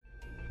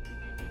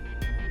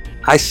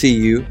I see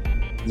you,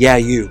 yeah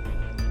you,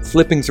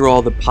 flipping through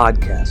all the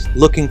podcasts,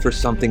 looking for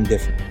something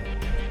different.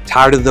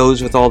 Tired of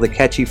those with all the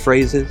catchy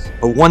phrases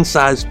or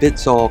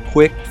one-size-fits-all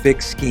quick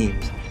fix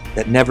schemes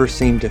that never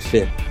seem to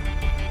fit?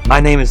 My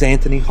name is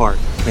Anthony Hart,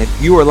 and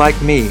if you are like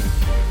me,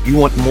 you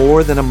want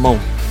more than a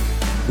moment.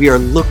 We are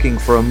looking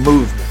for a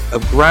movement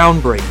of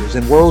groundbreakers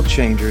and world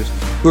changers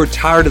who are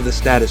tired of the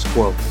status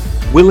quo,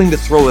 willing to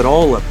throw it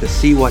all up to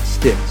see what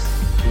sticks,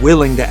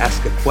 willing to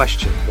ask a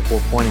question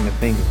before pointing a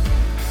finger.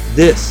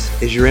 This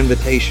is your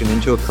invitation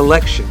into a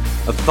collection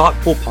of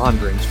thoughtful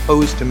ponderings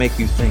posed to make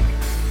you think,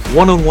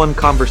 one-on-one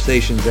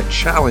conversations that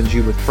challenge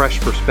you with fresh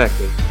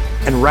perspective,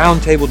 and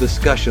roundtable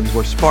discussions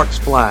where sparks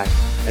fly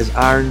as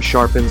iron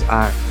sharpens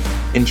iron.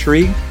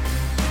 Intrigued?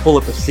 Pull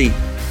up a seat.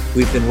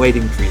 We've been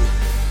waiting for you.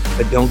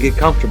 But don't get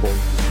comfortable.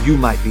 You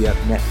might be up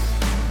next.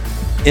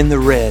 In the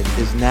Red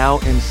is now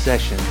in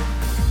session.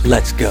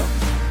 Let's go.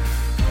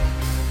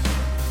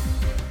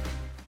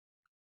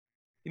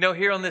 You know,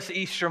 here on this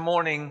Easter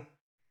morning,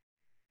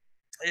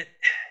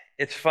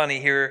 it's funny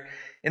here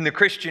in the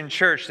Christian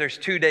church, there's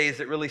 2 days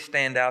that really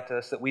stand out to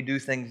us that we do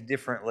things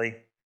differently.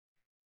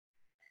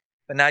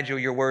 But Nigel,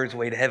 your words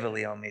weighed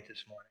heavily on me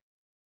this morning.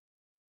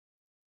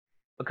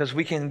 Because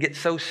we can get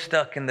so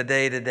stuck in the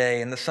day to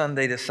day and the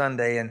Sunday to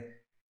Sunday.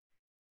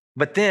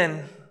 But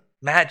then,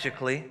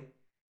 magically,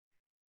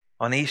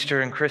 on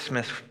Easter and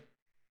Christmas,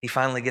 he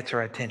finally gets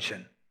our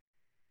attention.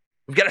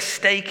 We've got a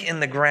stake in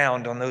the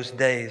ground on those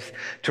days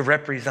to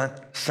represent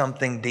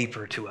something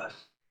deeper to us.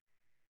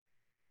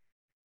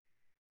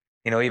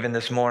 You know, even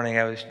this morning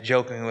I was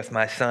joking with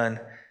my son,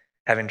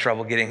 having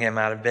trouble getting him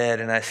out of bed,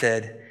 and I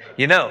said,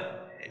 you know,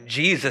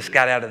 Jesus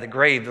got out of the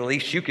grave. The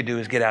least you could do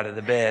is get out of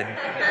the bed.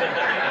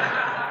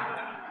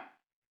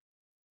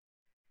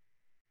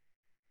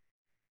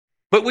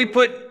 But we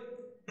put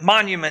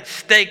monuments,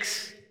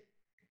 stakes,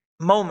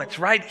 moments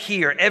right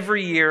here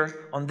every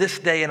year on this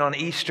day and on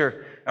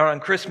Easter or on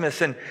Christmas,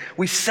 and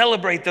we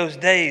celebrate those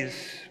days.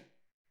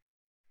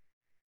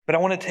 But I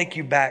want to take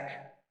you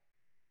back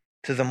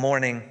to the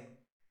morning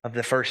of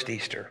the first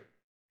Easter.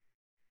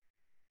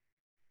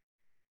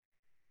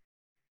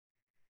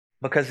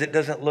 Because it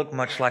doesn't look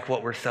much like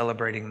what we're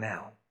celebrating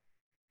now.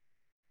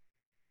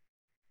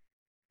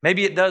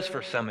 Maybe it does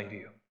for some of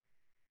you.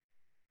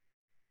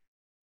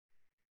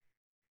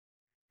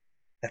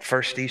 That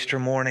first Easter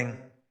morning,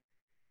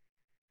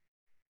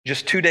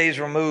 just 2 days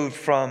removed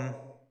from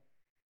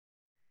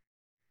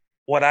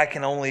what I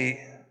can only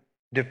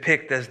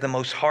depict as the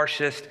most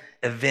harshest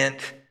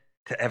event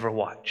to ever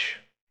watch.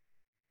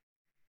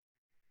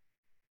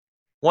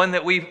 One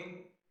that we've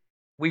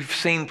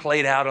seen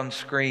played out on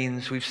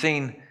screens, we've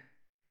seen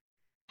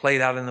played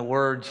out in the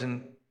words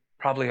and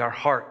probably our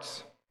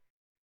hearts.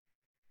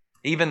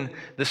 Even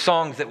the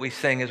songs that we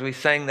sing, as we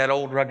sang that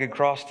old rugged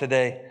cross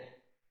today.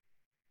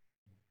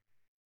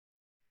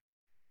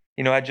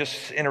 You know, I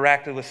just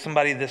interacted with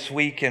somebody this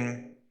week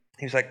and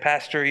he was like,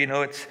 Pastor, you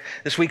know,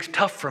 this week's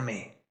tough for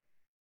me.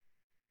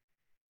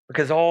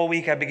 Because all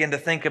week I began to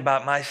think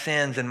about my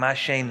sins and my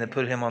shame that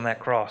put him on that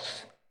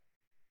cross.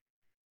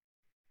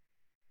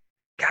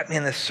 Got me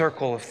in this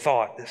circle of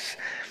thought.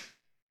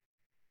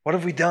 What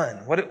have we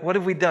done? What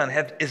have we done?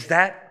 Is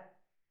that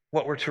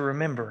what we're to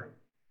remember?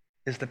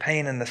 Is the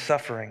pain and the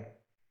suffering?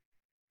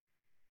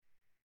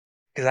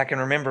 Because I can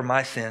remember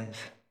my sins.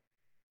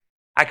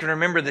 I can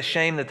remember the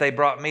shame that they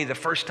brought me the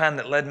first time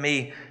that led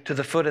me to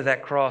the foot of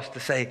that cross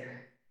to say,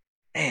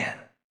 man,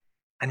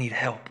 I need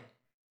help.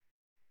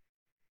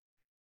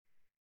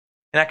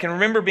 And I can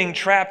remember being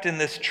trapped in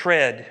this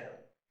tread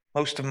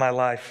most of my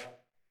life,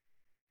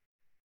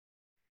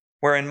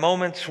 where in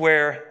moments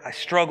where I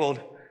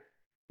struggled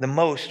the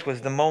most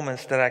was the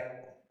moments that I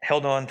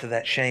held on to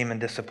that shame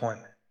and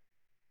disappointment.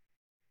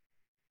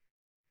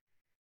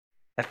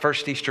 That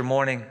first Easter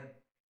morning,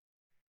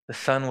 the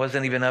sun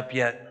wasn't even up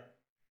yet,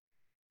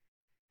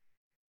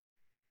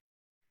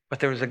 but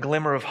there was a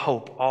glimmer of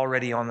hope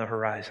already on the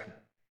horizon.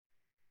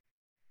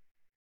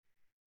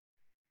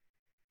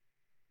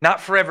 Not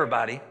for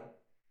everybody,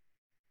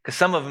 because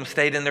some of them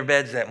stayed in their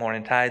beds that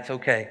morning. Ty, it's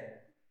okay.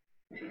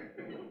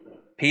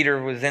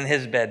 Peter was in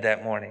his bed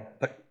that morning,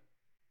 but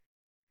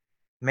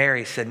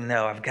Mary said,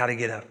 no, I've got to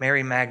get up.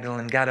 Mary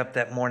Magdalene got up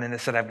that morning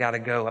and said, I've got to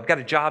go. I've got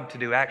a job to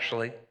do,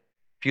 actually.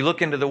 If you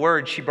look into the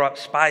word, she brought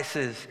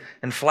spices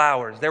and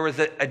flowers. There was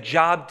a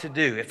job to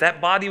do. If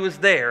that body was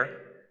there,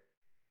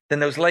 then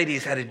those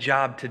ladies had a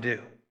job to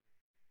do.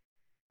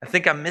 I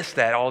think I missed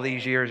that all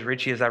these years,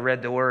 Richie, as I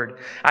read the word.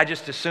 I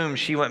just assumed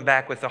she went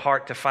back with the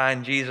heart to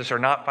find Jesus or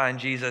not find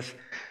Jesus.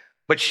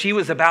 But she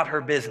was about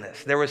her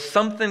business. There was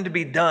something to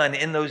be done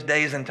in those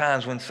days and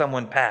times when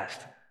someone passed.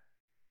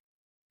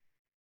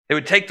 They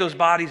would take those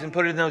bodies and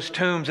put it in those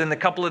tombs, and a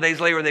couple of days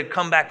later, they'd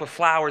come back with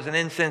flowers and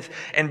incense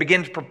and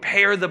begin to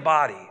prepare the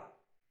body. In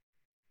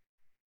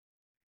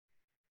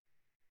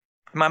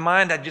my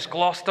mind, I just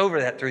glossed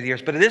over that through the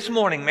years. But this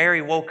morning,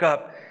 Mary woke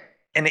up,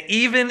 and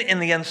even in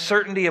the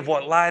uncertainty of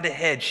what lied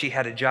ahead, she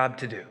had a job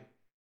to do.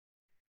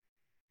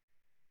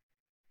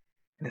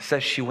 And it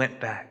says she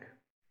went back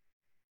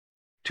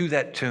to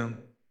that tomb.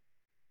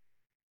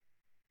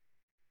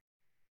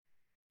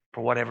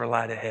 for whatever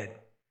lied ahead.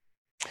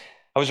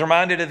 I was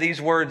reminded of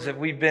these words that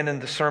we've been in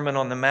the Sermon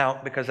on the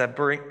Mount because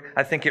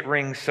I think it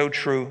rings so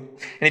true.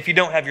 And if you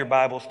don't have your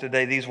Bibles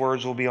today, these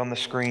words will be on the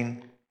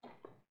screen.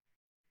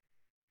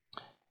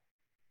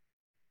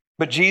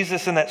 But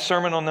Jesus, in that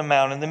Sermon on the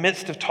Mount, in the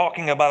midst of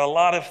talking about a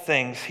lot of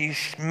things,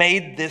 he's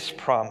made this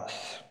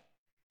promise.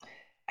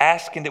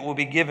 Ask and it will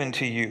be given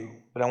to you.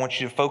 But I want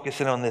you to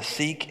focus in on this.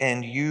 Seek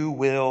and you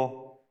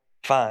will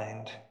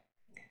find.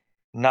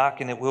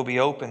 Knock and it will be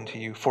open to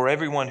you. For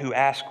everyone who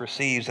asks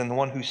receives, and the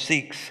one who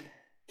seeks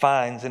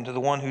finds, and to the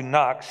one who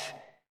knocks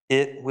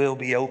it will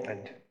be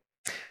opened.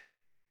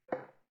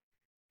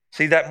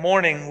 See, that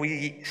morning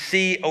we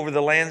see over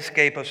the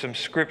landscape of some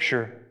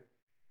scripture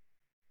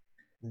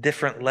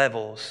different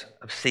levels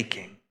of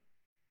seeking.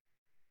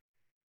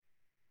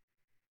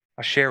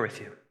 I'll share with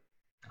you.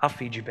 I'll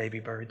feed you baby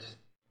birds.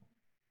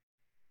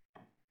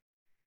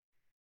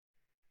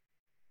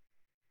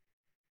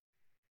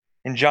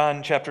 In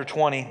John chapter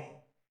 20,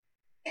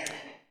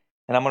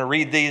 and I'm going to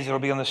read these, it'll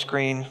be on the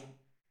screen.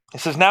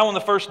 It says, "Now on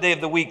the first day of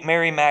the week,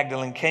 Mary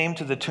Magdalene came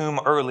to the tomb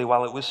early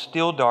while it was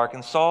still dark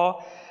and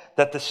saw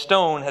that the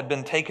stone had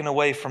been taken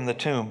away from the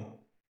tomb.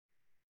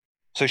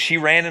 So she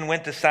ran and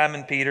went to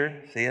Simon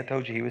Peter." See, I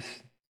told you he was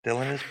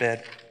still in his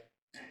bed.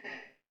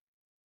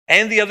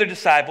 "And the other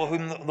disciple,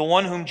 the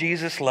one whom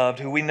Jesus loved,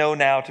 who we know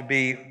now to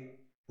be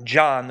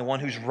John, the one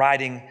who's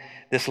writing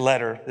this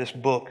letter, this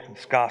book,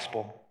 this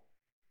gospel.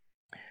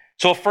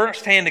 So a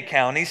first-hand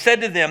account, he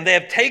said to them, 'They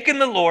have taken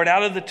the Lord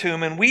out of the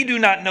tomb, and we do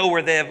not know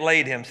where they have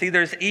laid him.'" See,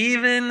 there's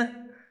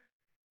even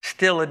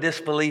still a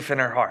disbelief in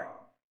her heart.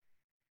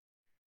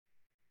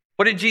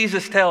 What did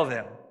Jesus tell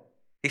them?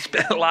 He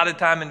spent a lot of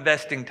time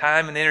investing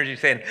time and energy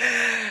saying,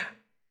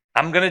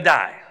 "I'm going to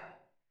die,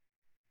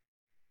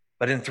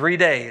 but in 3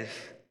 days,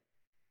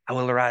 I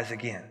will arise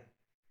again."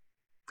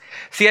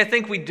 See, I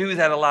think we do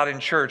that a lot in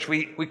church.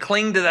 We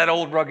cling to that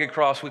old rugged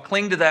cross. We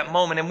cling to that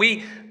moment, and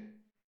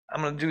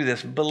I'm going to do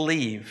this,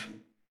 believe.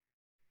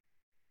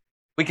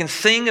 We can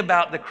sing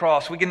about the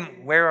cross. We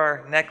can wear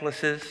our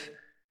necklaces.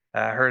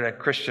 I heard a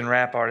Christian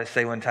rap artist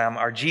say one time,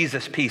 our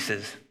Jesus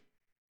pieces.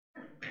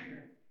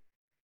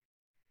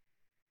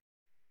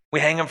 We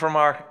hang them from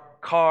our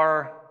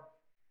car.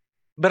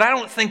 But I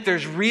don't think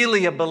there's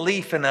really a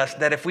belief in us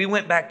that if we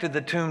went back to the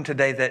tomb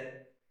today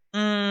that,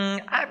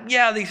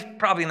 he's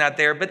probably not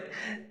there, but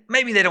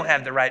maybe they don't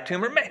have the right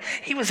tomb. Or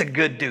he was a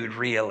good dude,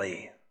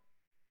 really.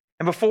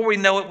 And before we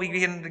know it, we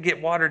begin to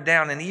get watered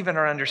down, and even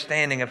our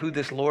understanding of who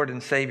this Lord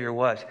and Savior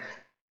was.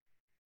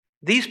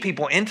 These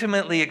people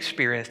intimately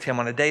experienced him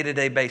on a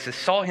day-to-day basis,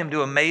 saw him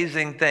do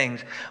amazing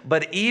things,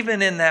 but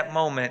even in that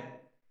moment,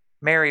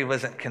 Mary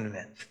wasn't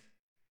convinced.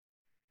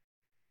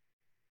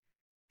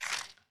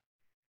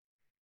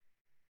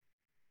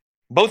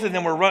 Both of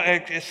them were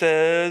running, it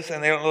says,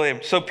 and they don't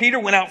really. "So Peter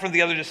went out from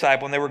the other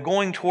disciple, and they were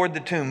going toward the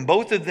tomb.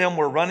 Both of them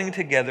were running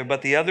together,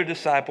 but the other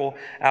disciple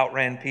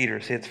outran Peter."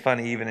 See, it's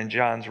funny, even in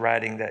John's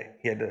writing, that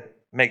he had to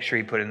make sure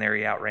he put in there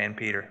he outran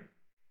Peter.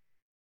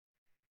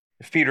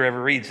 If Peter ever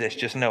reads this,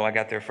 just know I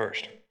got there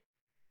first.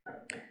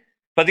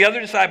 "But the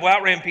other disciple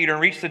outran Peter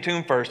and reached the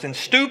tomb first. And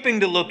stooping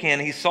to look in,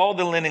 he saw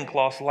the linen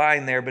cloths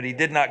lying there, but he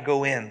did not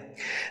go in.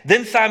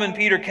 Then Simon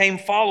Peter came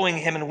following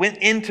him and went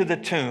into the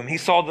tomb. He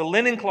saw the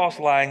linen cloths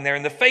lying there,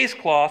 and the face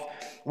cloth,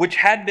 which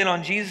had been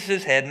on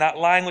Jesus' head, not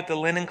lying with the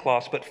linen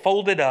cloths, but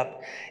folded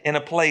up in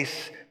a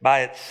place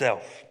by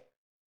itself.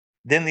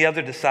 Then the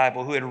other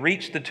disciple, who had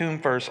reached the tomb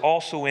first,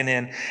 also went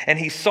in, and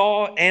he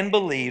saw and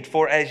believed,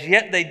 for as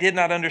yet they did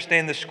not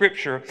understand the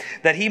scripture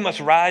that he must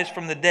rise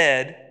from the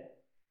dead.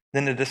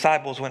 Then the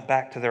disciples went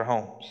back to their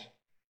homes,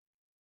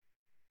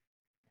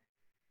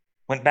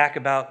 went back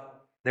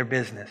about their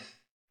business."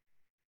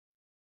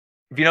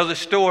 If you know the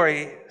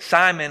story,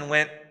 Simon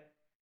went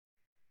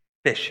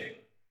fishing.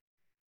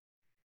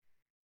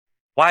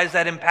 Why is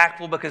that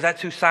impactful? Because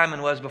that's who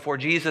Simon was before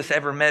Jesus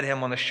ever met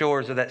him on the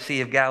shores of that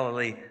Sea of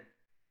Galilee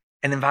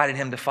and invited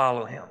him to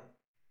follow him.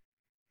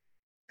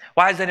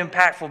 Why is that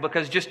impactful?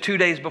 Because just 2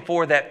 days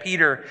before that,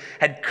 Peter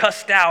had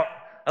cussed out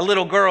a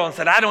little girl and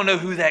said, "I don't know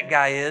who that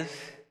guy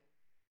is.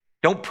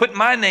 Don't put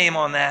my name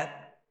on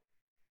that."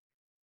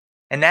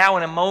 And now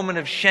in a moment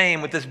of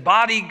shame, with his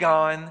body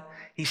gone,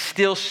 he's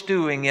still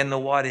stewing in the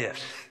what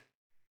ifs.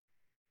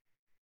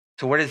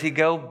 So where does he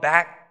go?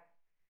 Back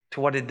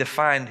to what had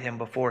defined him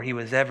before he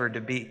was ever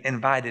to be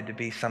invited to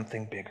be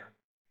something bigger.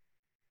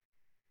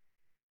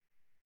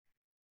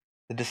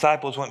 The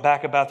disciples went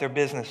back about their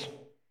business.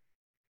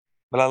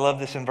 But I love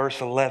this in verse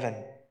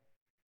 11.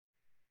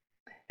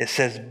 It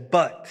says,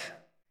 "But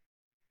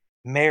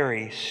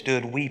Mary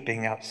stood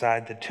weeping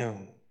outside the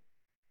tomb.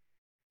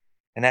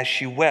 And as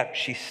she wept,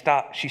 she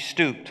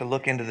stooped to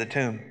look into the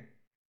tomb."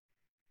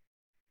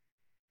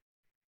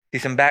 See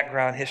some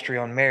background history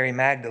on Mary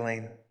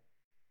Magdalene.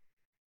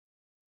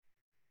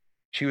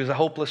 She was a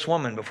hopeless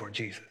woman before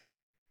Jesus.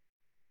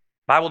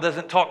 The Bible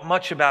doesn't talk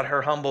much about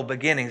her humble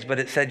beginnings, but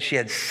it said she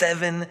had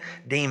 7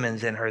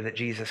 demons in her that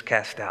Jesus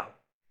cast out.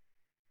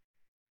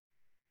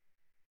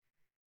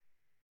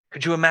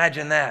 Could you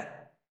imagine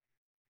that?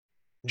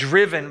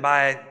 Driven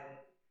by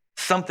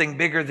something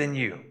bigger than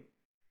you.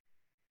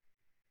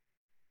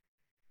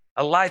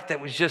 A life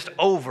that was just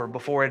over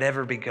before it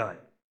ever begun.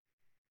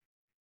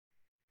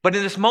 But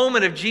in this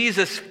moment of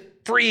Jesus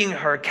freeing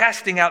her,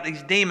 casting out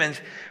these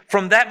demons,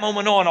 from that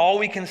moment on, all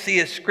we can see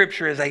as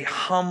Scripture is a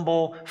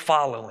humble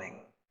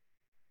following,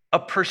 a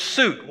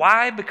pursuit.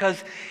 Why?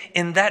 Because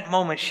in that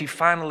moment, she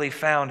finally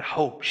found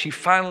hope. She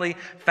finally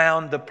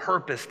found the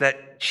purpose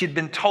that she'd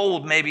been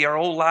told maybe her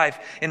whole life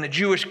in the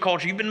Jewish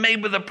culture. You've been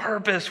made with a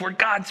purpose. We're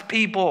God's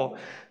people.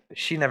 But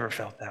she never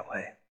felt that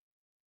way.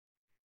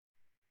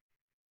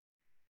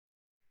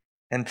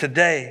 And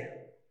today,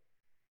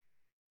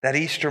 that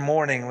Easter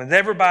morning, with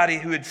everybody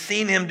who had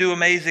seen him do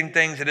amazing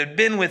things, that had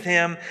been with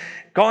him,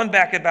 gone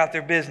back about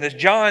their business,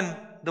 John,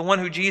 the one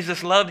who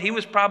Jesus loved, he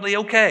was probably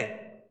okay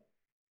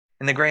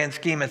in the grand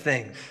scheme of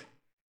things.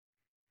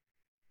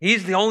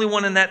 He's the only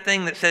one in that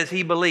thing that says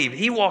he believed.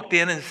 He walked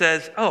in and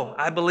says, "Oh,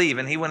 I believe,"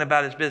 and he went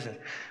about his business.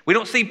 We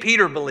don't see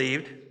Peter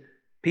believed.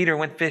 Peter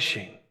went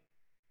fishing.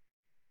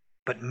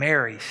 But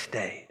Mary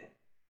stayed.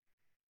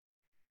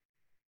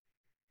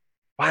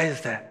 Why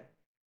is that?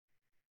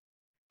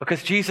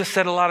 Because Jesus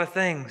said a lot of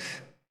things.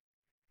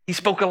 He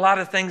spoke a lot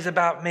of things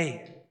about me.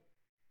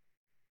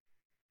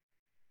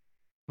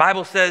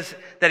 Bible says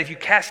that if you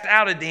cast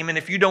out a demon,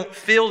 if you don't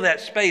fill that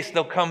space,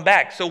 they'll come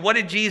back. So what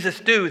did Jesus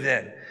do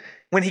then?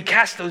 When he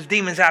cast those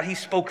demons out, he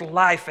spoke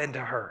life into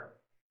her,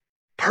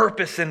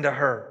 purpose into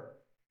her,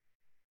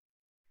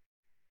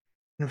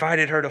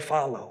 invited her to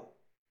follow.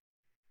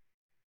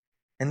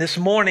 And this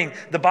morning,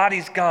 the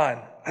body's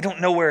gone. I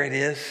don't know where it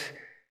is.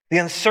 The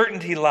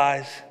uncertainty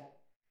lies.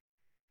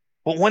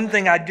 But one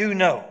thing I do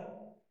know,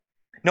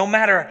 no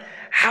matter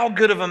how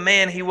good of a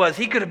man he was,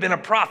 he could have been a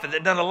prophet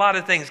that done a lot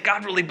of things.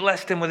 God really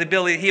blessed him with the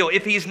ability to heal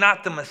if he's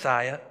not the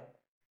Messiah.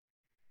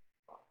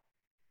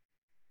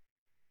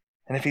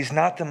 And if he's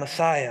not the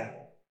Messiah,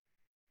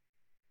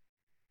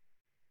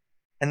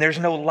 and there's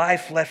no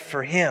life left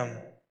for him,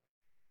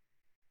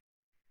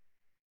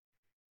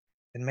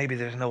 then maybe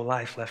there's no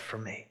life left for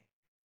me.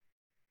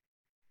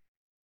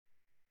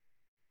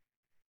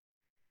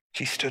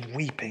 She stood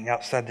weeping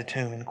outside the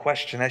tomb in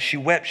question. As she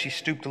wept, she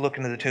stooped to look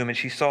into the tomb, and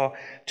she saw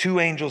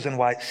two angels in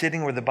white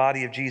sitting where the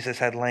body of Jesus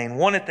had lain,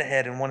 one at the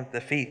head and one at the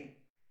feet.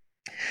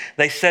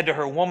 They said to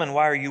her, "Woman,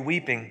 why are you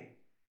weeping?"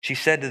 She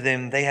said to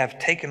them, "They have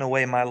taken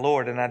away my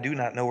Lord, and I do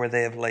not know where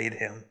they have laid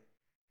him."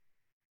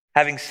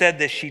 Having said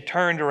this, she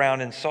turned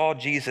around and saw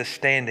Jesus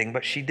standing,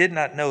 but she did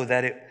not know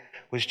that it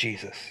was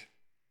Jesus.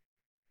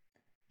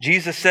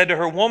 Jesus said to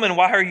her, "Woman,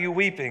 why are you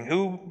weeping?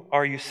 Who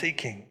are you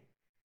seeking?"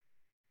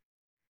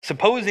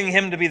 Supposing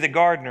him to be the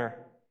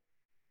gardener,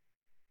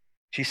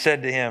 she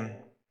said to him,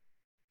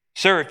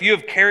 "Sir, if you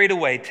have carried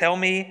away, tell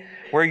me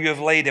where you have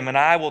laid him, and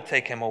I will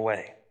take him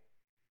away."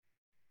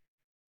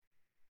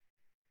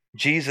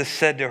 Jesus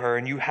said to her,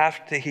 and you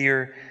have to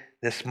hear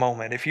this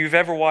moment. If you've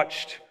ever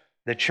watched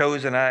The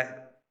Chosen,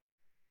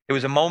 it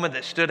was a moment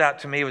that stood out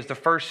to me. It was the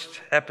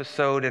first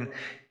episode, and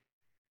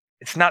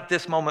it's not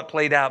this moment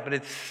played out, but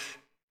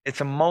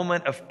it's a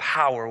moment of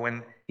power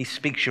when he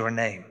speaks your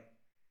name.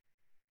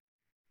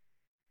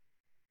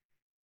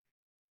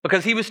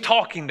 Because he was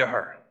talking to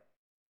her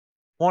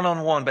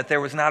one-on-one, but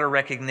there was not a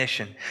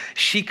recognition.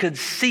 She could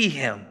see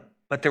him,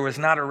 but there was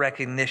not a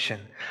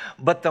recognition.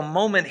 But the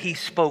moment he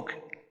spoke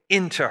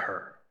into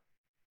her,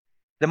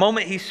 the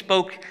moment he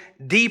spoke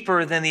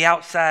deeper than the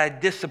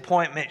outside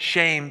disappointment,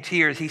 shame,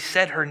 tears, he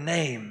said her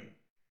name.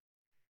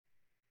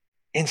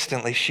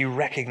 Instantly, she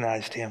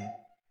recognized him.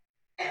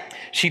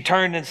 She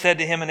turned and said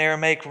to him in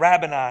Aramaic,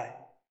 "Rabboni,"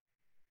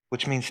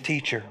 which means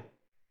teacher.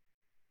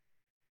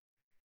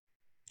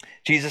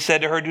 Jesus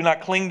said to her, "Do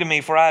not cling to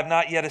me, for I have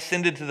not yet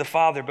ascended to the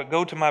Father, but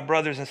go to my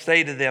brothers and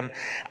say to them,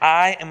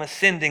 I am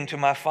ascending to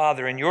my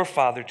Father and your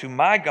Father, to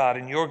my God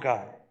and your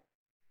God."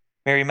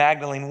 Mary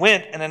Magdalene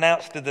went and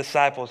announced to the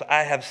disciples,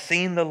 "I have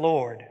seen the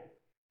Lord,"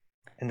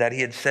 and that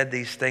he had said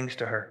these things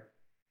to her.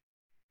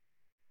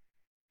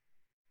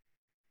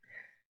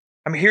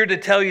 I'm here to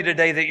tell you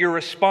today that your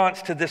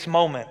response to this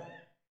moment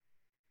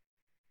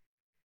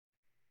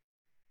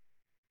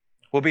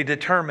will be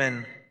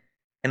determined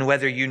in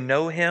whether you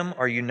know him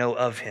or you know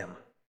of him.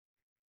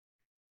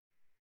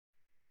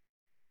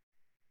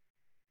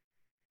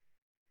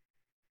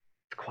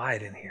 It's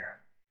quiet in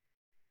here.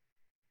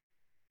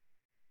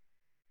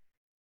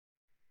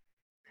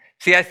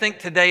 See, I think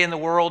today in the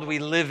world we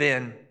live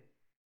in,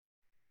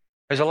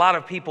 there's a lot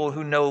of people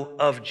who know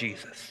of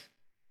Jesus.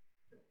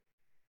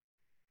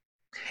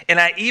 And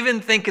I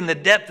even think in the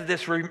depth of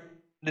this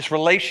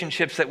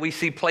relationships that we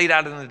see played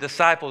out in the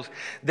disciples,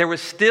 there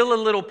was still a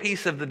little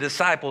piece of the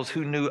disciples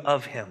who knew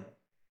of him.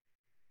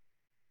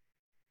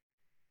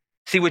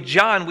 See, with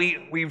John,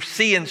 we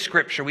see in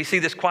Scripture, we see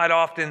this quite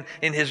often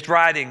in his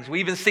writings. We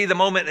even see the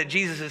moment that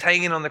Jesus is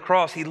hanging on the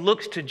cross. He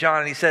looks to John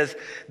and he says,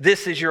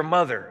 "This is your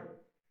mother.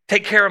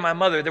 Take care of my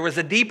mother." There was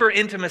a deeper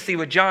intimacy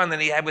with John than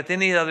he had with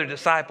any other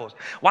disciples.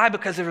 Why?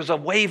 Because there was a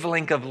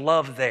wavelength of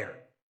love there.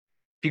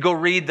 If you go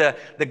read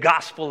the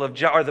Gospel of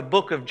John, or the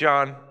book of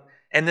John,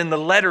 and then the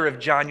letter of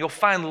John, you'll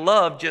find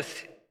love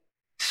just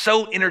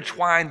so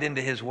intertwined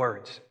into his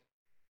words.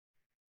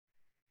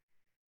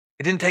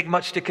 It didn't take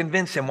much to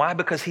convince him. Why?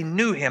 Because he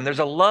knew him. There's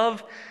a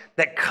love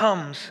that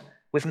comes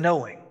with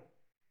knowing.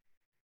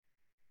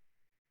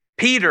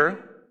 Peter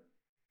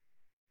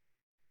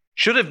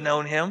should have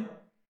known him.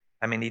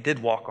 I mean, he did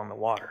walk on the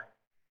water.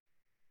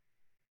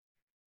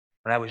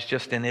 When I was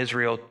just in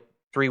Israel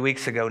 3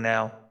 weeks ago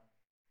now,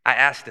 I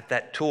asked if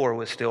that tour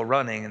was still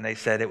running, and they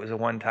said it was a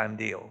one-time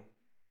deal.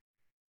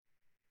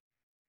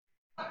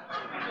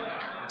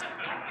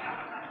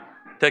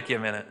 Took you a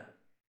minute.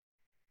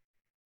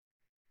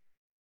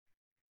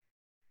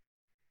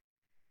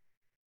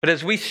 But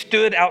as we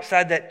stood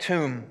outside that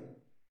tomb,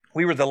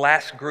 we were the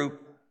last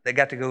group that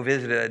got to go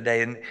visit it that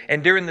day.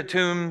 And during the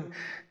tomb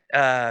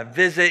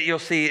visit, you'll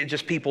see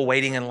just people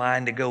waiting in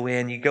line to go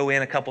in. You go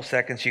in a couple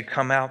seconds, you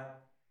come out.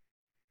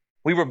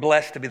 We were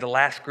blessed to be the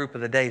last group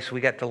of the day, so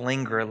we got to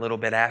linger a little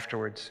bit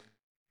afterwards.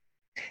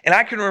 And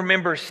I can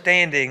remember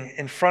standing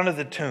in front of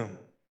the tomb,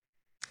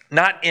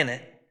 not in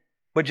it,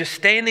 but just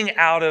standing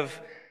out of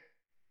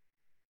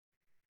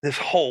this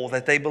hole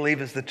that they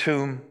believe is the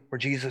tomb where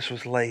Jesus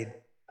was laid.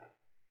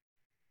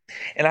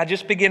 And I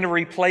just began to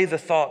replay the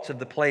thoughts of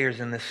the players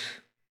in this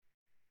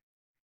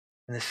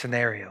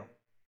scenario.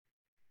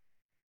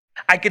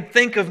 I could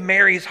think of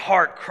Mary's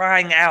heart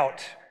crying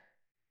out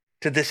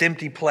to this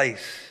empty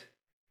place.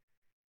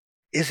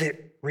 Is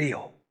it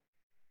real?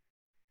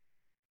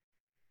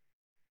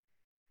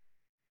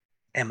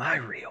 Am I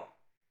real?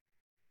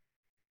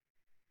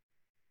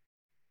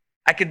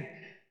 I could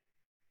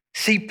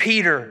see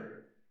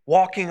Peter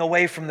walking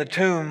away from the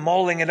tomb,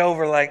 mulling it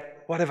over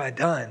like, what have I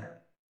done?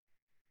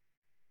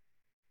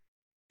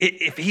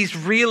 If he's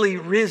really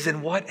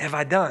risen, what have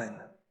I done?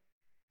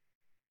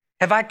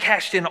 Have I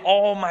cashed in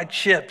all my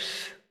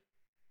chips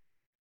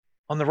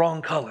on the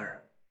wrong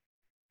color?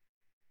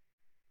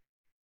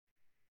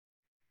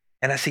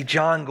 And I see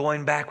John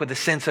going back with a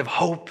sense of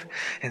hope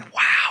and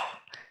wow,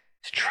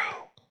 it's true.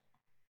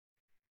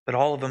 But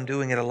all of them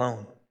doing it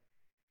alone.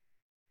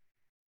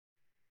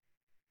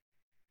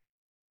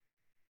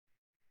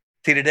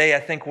 See, today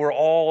I think we're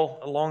all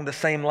along the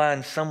same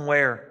line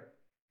somewhere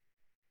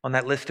on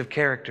that list of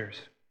characters.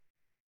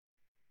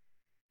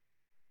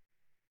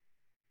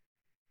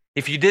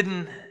 If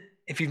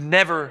you've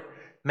never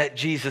met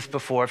Jesus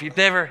before, if you've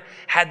never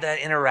had that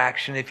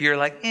interaction, if you're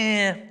like,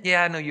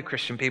 yeah, I know you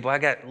Christian people. I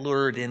got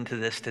lured into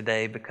this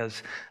today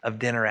because of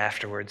dinner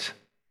afterwards.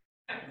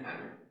 I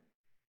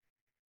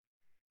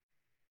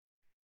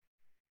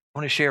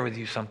want to share with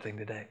you something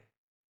today.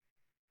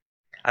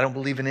 I don't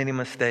believe in any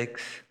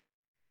mistakes.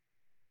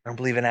 I don't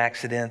believe in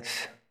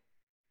accidents.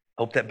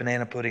 Hope that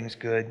banana pudding's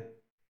good.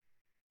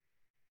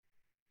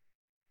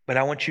 But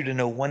I want you to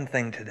know one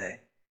thing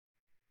today.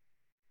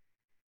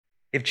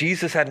 If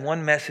Jesus had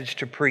one message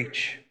to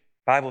preach,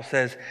 the Bible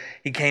says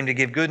he came to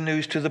give good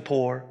news to the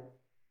poor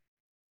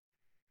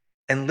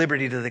and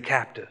liberty to the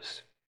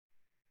captives.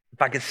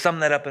 If I could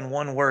sum that up in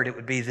one word, it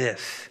would be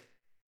this: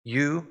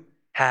 you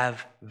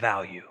have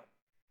value.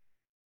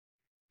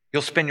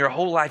 You'll spend your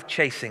whole life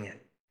chasing it,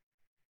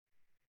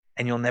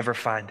 and you'll never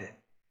find it.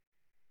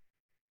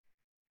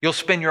 You'll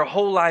spend your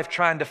whole life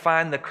trying to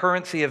find the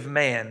currency of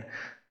man,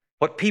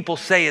 what people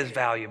say is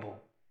valuable,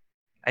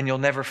 and you'll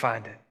never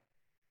find it.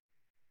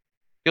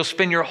 You'll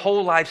spend your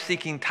whole life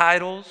seeking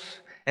titles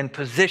and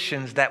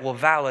positions that will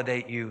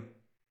validate you,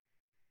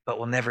 but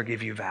will never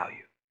give you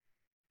value.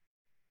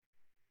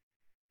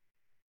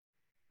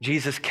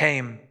 Jesus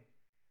came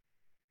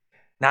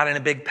not in a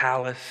big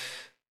palace,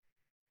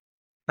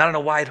 not on a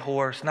white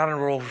horse, not on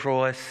a Rolls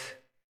Royce,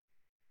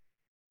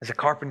 as a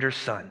carpenter's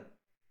son,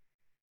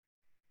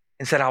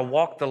 and said, I'll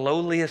walk the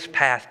lowliest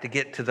path to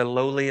get to the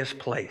lowliest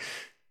place.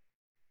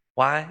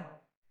 Why?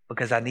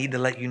 Because I need to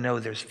let you know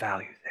there's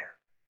value there.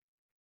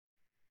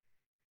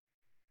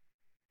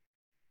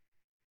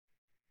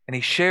 And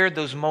he shared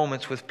those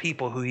moments with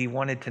people who he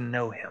wanted to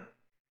know him.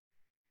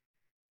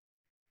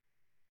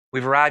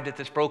 We've arrived at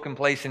this broken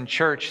place in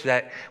church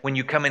that when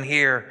you come in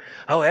here,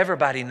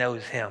 everybody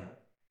knows him.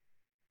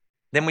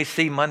 Then we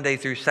see Monday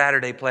through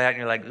Saturday play out and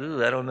you're like,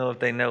 I don't know if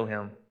they know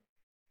him.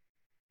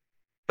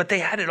 But they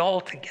had it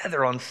all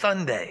together on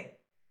Sunday.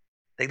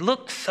 They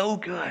looked so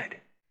good.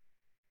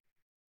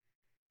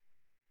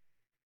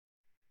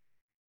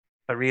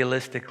 But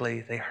realistically,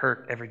 they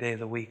hurt every day of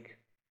the week.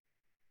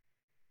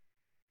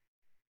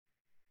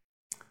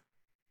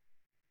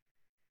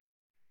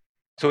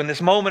 So in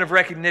this moment of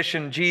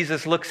recognition,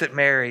 Jesus looks at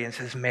Mary and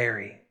says,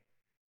 Mary.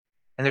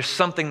 And there's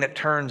something that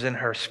turns in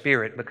her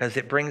spirit because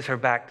it brings her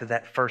back to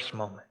that first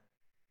moment.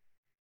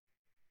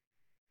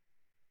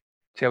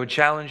 See, I would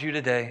challenge you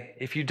today,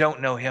 if you don't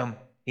know him,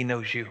 he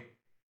knows you.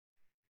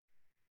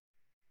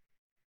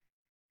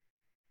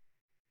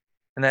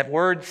 And that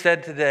word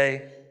said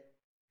today,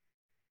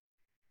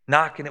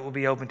 knock and it will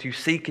be open to you,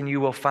 seek and you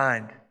will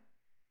find.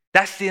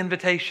 That's the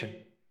invitation.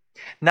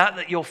 Not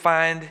that you'll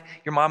find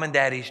your mom and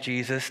daddy's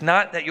Jesus,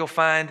 not that you'll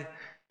find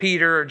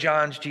Peter or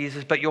John's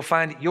Jesus, but you'll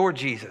find your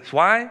Jesus.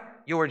 Why?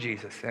 Your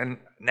Jesus. And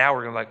now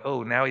we're going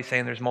to now he's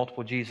saying there's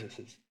multiple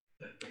Jesuses.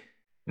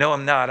 No,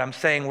 I'm not. I'm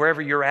saying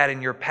wherever you're at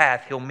in your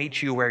path, he'll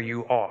meet you where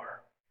you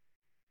are.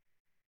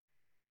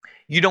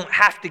 You don't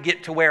have to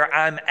get to where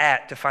I'm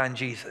at to find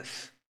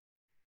Jesus.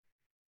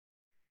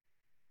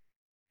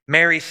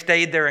 Mary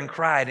stayed there and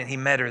cried, and he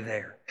met her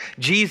there.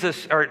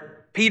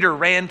 Peter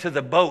ran to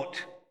the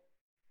boat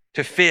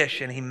to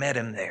fish, and he met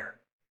him there.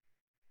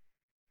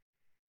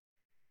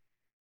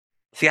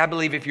 See, I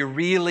believe if you're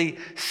really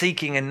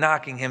seeking and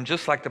knocking him,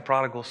 just like the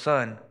prodigal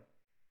son,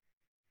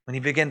 when he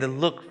began to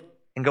look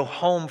and go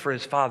home for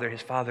his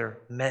father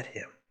met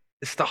him.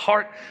 It's the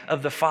heart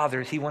of the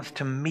Father is he wants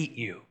to meet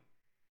you,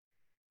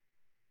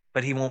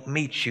 but he won't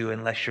meet you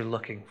unless you're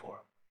looking for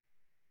him.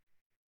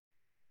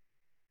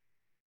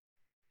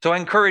 So I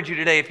encourage you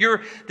today, if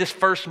you're this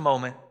first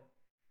moment,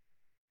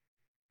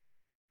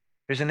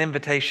 there's an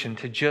invitation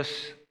to just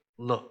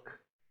look.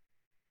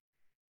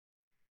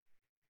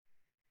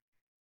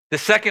 The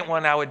second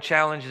one I would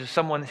challenge is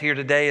someone here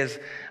today is,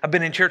 I've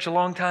been in church a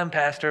long time,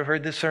 Pastor. I've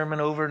heard this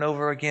sermon over and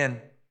over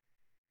again.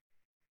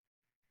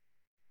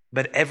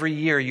 But every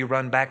year you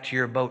run back to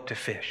your boat to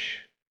fish.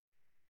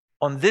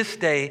 On this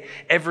day,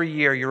 every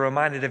year you're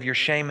reminded of your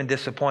shame and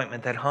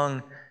disappointment that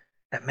hung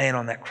that man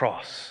on that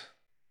cross.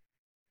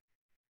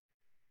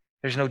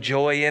 There's no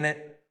joy in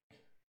it.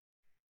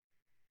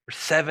 For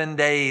 7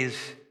 days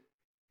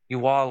you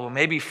wallow,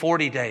 maybe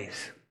 40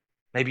 days.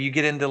 Maybe you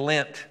get into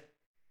Lent.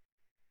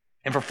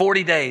 And for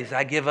 40 days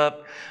I give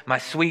up my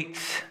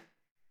sweets.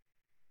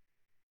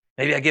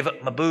 Maybe I give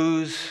up my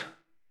booze.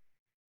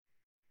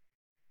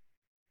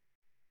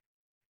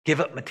 Give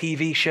up my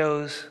TV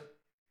shows.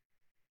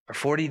 For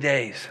 40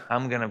 days,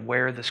 I'm going to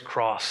wear this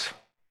cross,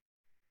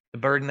 the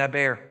burden I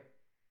bear.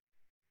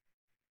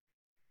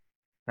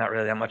 Not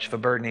really that much of a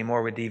burden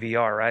anymore with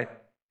DVR, right?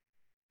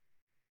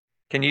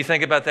 Can you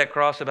think about that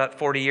cross about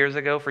 40 years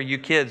ago? For you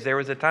kids, there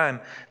was a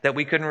time that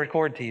we couldn't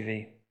record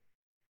TV.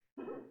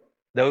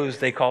 Those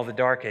they call the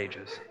dark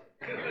ages.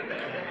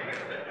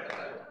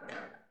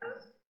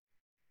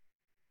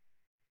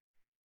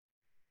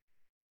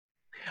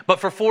 But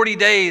for 40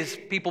 days,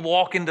 people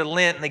walk into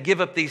Lent and they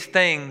give up these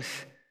things.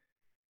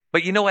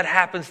 But you know what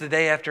happens the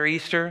day after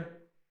Easter?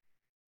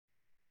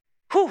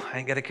 I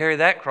ain't got to carry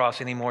that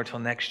cross anymore till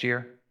next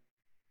year.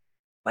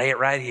 Lay it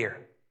right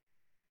here.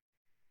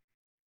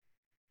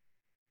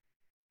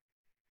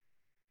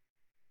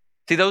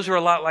 See, those are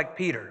a lot like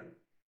Peter.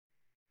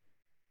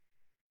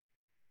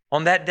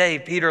 On that day,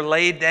 Peter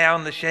laid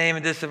down the shame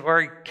and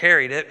or he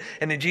carried it,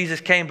 and then Jesus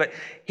came, but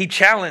he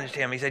challenged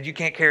him. He said, you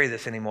can't carry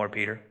this anymore,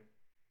 Peter.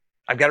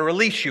 I've got to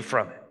release you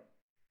from it.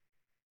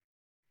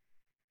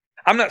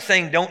 I'm not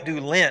saying don't do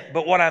Lent,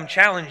 but what I'm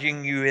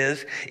challenging you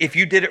is, if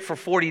you did it for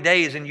 40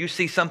 days and you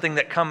see something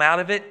that come out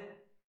of it,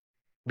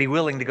 be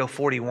willing to go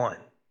 41.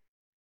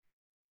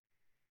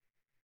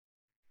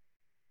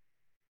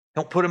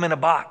 Don't put them in a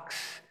box.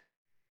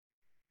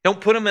 Don't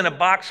put them in a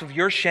box of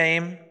your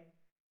shame.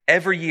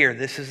 Every year,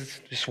 this is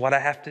just what I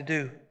have to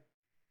do.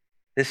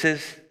 This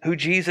is who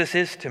Jesus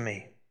is to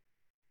me.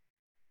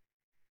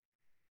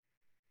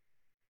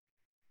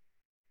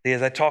 See,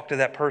 as I talked to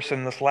that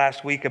person this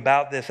last week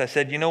about this, I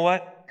said, you know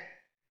what?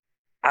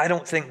 I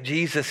don't think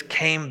Jesus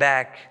came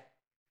back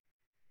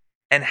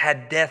and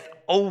had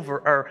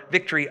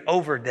victory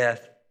over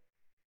death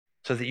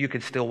so that you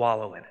could still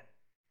wallow in it.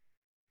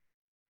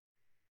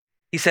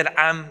 He said,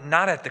 I'm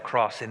not at the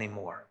cross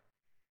anymore,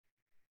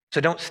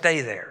 so don't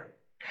stay there.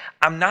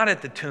 I'm not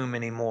at the tomb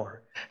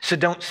anymore, so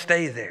don't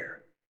stay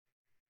there.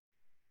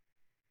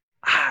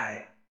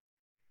 I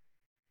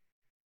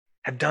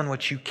have done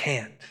what you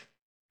can't,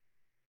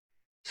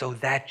 so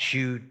that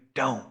you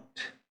don't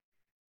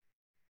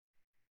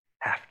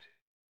have to.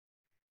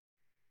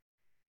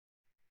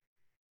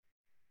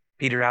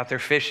 Peter out there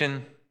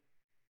fishing,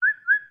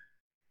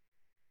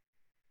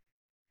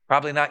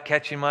 probably not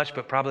catching much,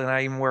 but probably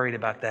not even worried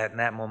about that in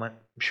that moment.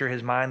 I'm sure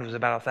his mind was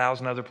about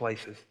 1,000 other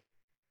places.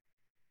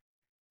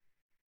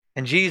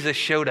 And Jesus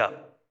showed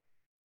up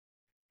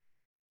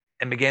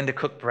and began to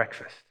cook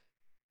breakfast.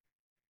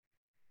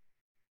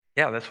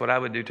 Yeah, that's what I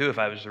would do too if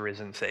I was the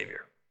risen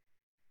Savior.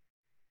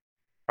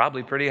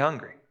 Probably pretty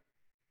hungry.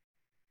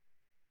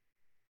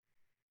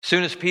 As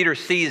soon as Peter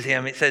sees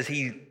him, it says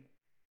he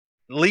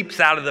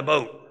leaps out of the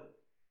boat.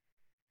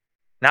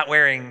 Not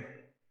wearing,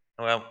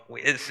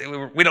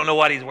 we don't know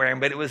what he's wearing,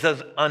 but it was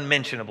those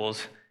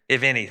unmentionables,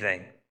 if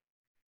anything.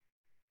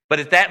 But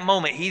at that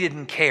moment, he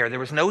didn't care. There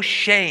was no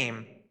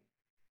shame.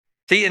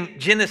 See, in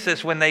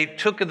Genesis, when they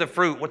took of the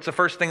fruit, what's the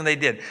first thing they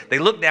did? They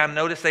looked down,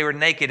 noticed they were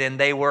naked, and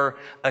they were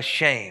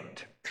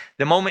ashamed.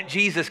 The moment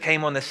Jesus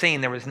came on the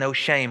scene, there was no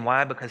shame.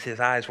 Why? Because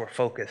his eyes were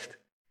focused.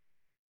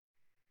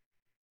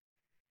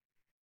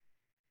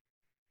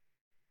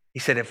 He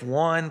said, if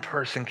one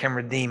person can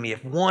redeem me,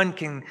 if one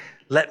can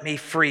let me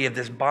free of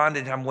this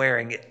bondage I'm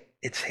wearing,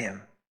 it's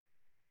him.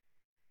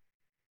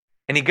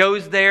 And he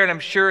goes there, and I'm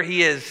sure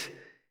he is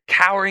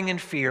cowering in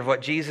fear of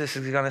what Jesus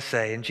is going to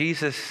say. And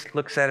Jesus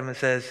looks at him and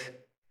says,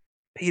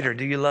 Peter,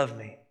 do you love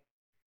me?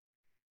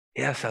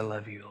 Yes, I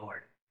love you,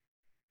 Lord.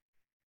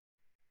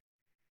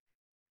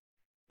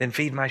 Then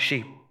feed my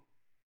sheep.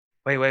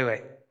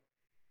 Wait.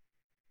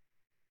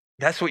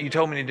 That's what you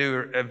told me to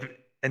do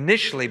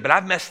initially, but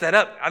I've messed that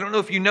up. I don't know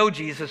if you know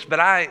Jesus, but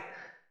I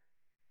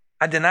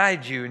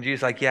denied you. And Jesus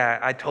is like, yeah,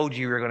 I told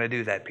you were going to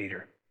do that,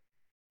 Peter.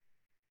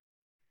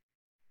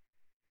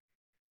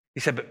 He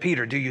said, but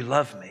Peter, do you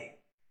love me?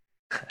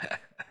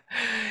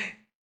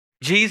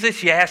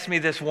 Jesus, you asked me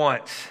this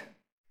once.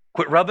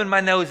 Quit rubbing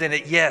my nose in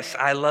it. Yes,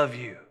 I love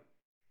you.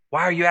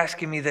 Why are you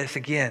asking me this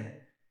again?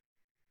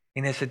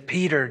 And he said,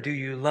 Peter, do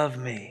you love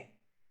me?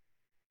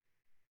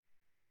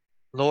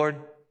 Lord,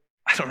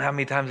 I don't know how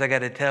many times I got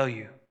to tell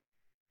you.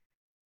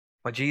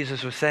 What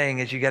Jesus was saying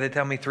is, you got to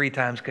tell me 3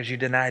 times because you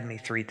denied me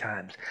 3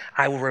 times.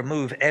 I will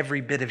remove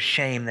every bit of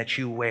shame that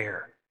you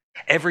wear.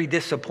 Every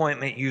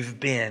disappointment you've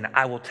been,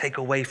 I will take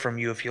away from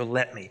you if you'll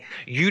let me.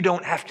 You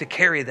don't have to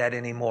carry that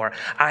anymore.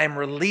 I am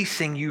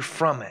releasing you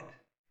from it.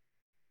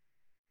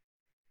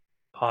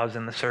 Pause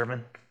in the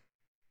sermon.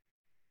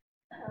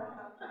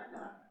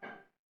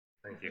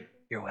 Thank you.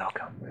 You're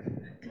welcome.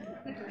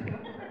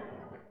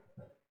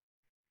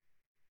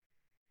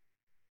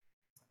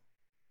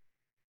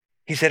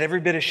 He said, every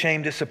bit of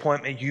shame,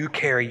 disappointment you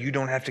carry, you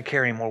don't have to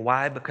carry anymore.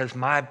 Why? Because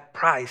my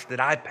price that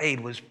I paid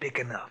was big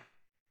enough.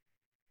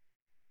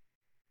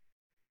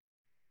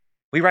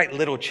 We write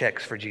little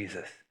checks for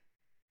Jesus.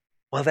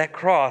 Well, that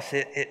cross,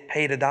 it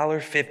paid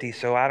 $1.50,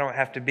 so I don't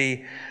have to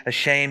be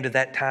ashamed of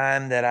that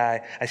time that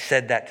I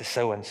said that to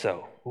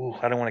so-and-so. Ooh,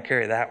 I don't want to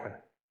carry that one.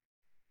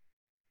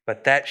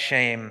 But that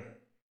shame,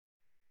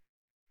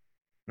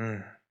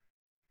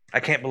 I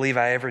can't believe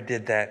I ever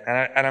did that.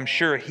 And I'm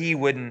sure he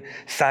wouldn't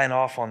sign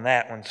off on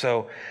that one,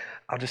 so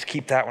I'll just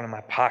keep that one in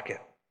my pocket.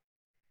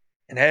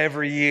 And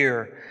every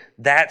year,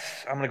 I'm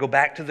going to go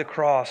back to the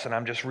cross, and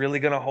I'm just really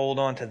going to hold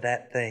on to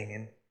that thing.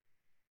 And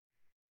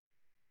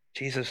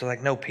Jesus was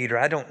like, no, Peter,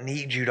 I don't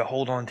need you to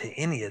hold on to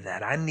any of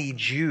that. I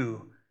need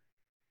you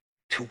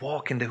to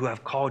walk into who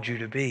I've called you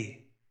to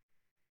be.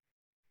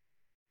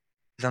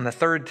 Because on the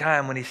 3rd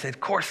time when he said, of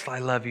course I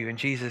love you, and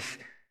Jesus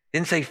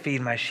didn't say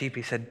feed my sheep,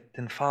 he said,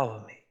 then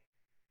follow me.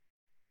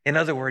 In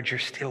other words, you're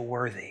still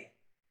worthy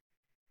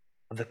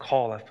of the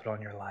call I've put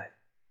on your life.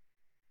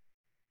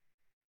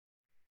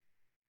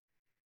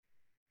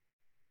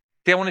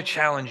 See, I want to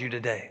challenge you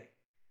today.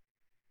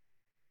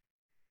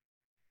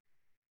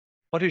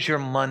 What does your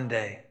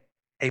Monday,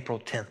 April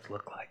 10th,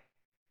 look like?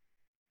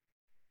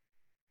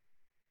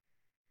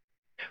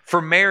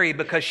 For Mary,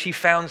 because she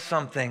found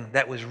something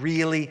that was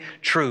really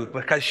true,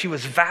 because she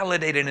was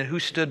validated in who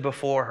stood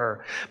before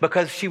her,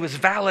 because she was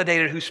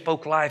validated who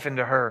spoke life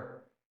into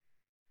her,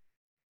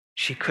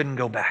 she couldn't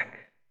go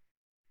back.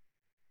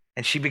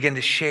 And she began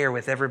to share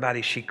with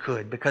everybody she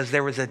could, because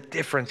there was a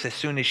difference as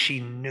soon as she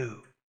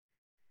knew.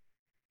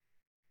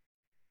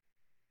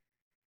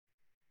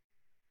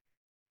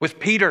 With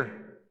Peter,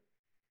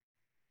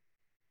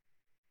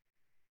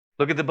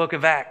 look at the book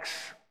of Acts.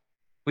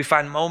 We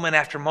find moment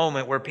after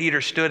moment where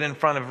Peter stood in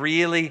front of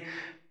really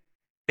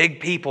big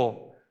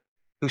people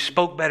who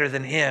spoke better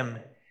than him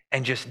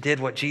and just did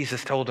what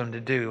Jesus told him to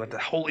do, what the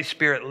Holy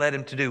Spirit led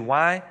him to do.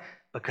 Why?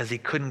 Because he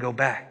couldn't go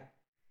back.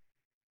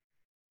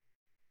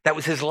 That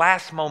was his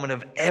last moment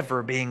of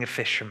ever being a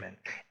fisherman,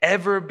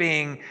 ever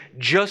being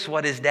just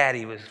what his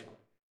daddy was,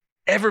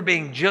 ever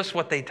being just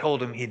what they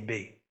told him he'd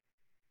be.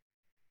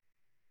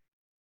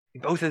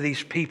 Both of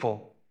these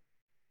people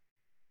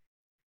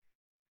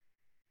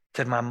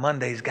said, my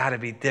Monday's got to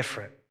be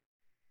different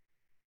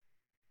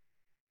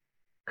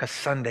because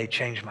Sunday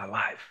changed my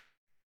life.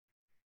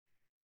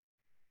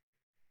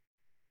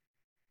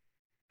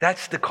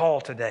 That's the call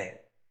today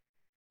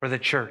for the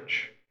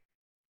church.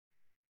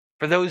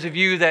 For those of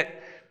you that,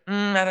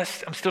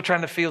 I'm still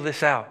trying to feel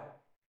this out.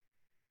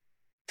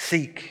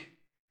 Seek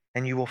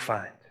and you will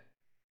find.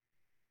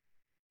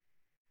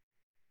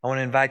 I want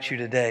to invite you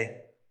today.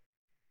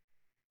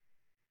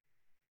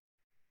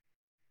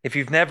 If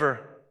you've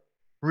never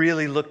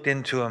really looked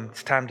into them,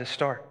 it's time to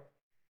start.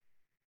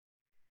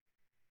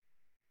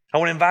 I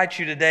want to invite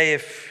you today,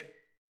 if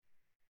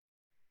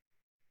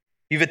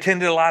you've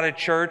attended a lot of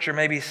church, or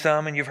maybe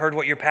some, and you've heard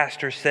what your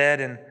pastor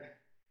said, and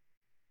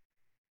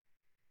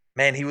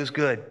man, he was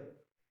good.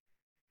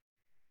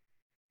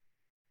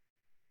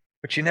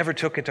 But you never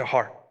took it to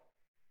heart.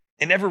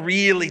 It never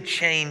really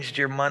changed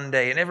your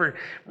Monday. It never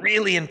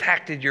really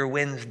impacted your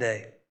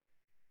Wednesday.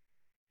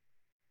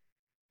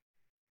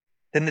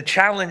 Then the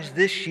challenge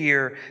this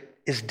year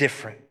is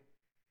different.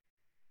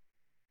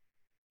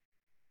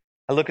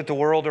 I look at the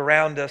world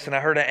around us, and I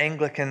heard an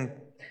Anglican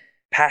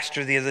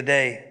pastor the other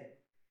day.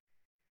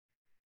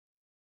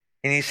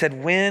 And he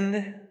said,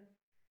 when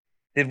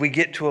did we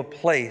get to a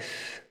place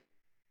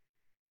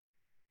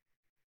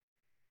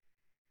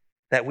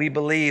that we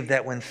believe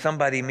that when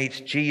somebody meets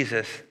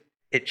Jesus,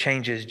 it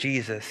changes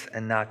Jesus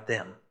and not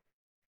them?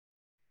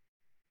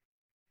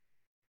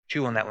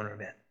 Chew on that one for a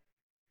minute.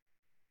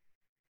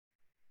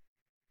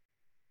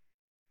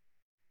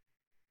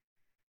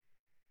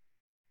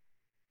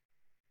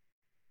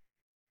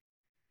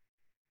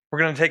 We're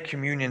going to take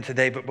communion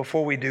today, but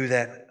before we do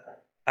that,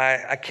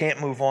 I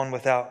can't move on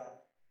without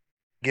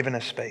giving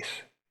us space.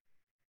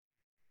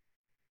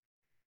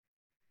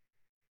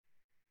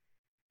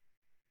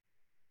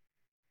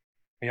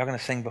 Are y'all going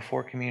to sing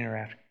before communion or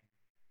after?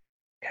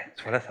 Okay,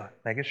 that's what I thought.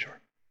 Making sure.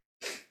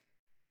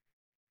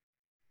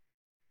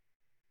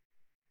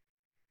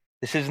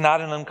 This is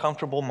not an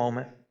uncomfortable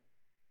moment.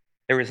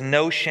 There is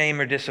no shame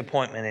or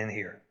disappointment in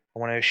here. I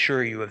want to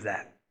assure you of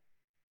that.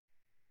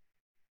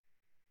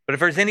 But if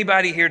there's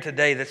anybody here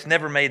today that's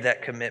never made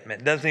that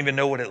commitment, doesn't even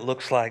know what it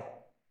looks like,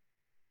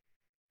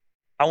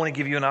 I want to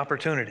give you an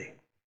opportunity.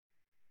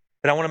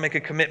 But I want to make a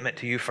commitment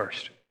to you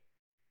first.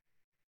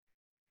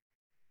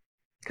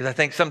 Because I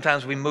think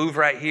sometimes we move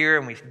right here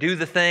and we do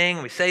the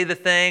thing, we say the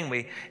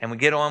thing, and we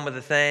get on with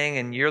the thing,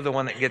 and you're the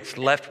one that gets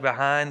left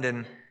behind,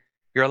 and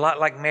you're a lot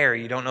like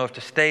Mary. You don't know if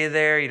to stay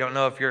there. You don't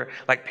know if you're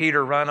like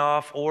Peter, run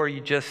off, or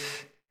you just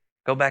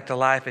go back to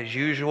life as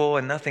usual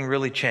and nothing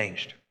really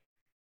changed.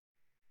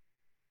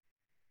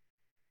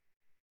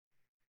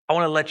 I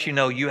want to let you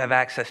know you have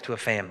access to a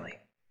family.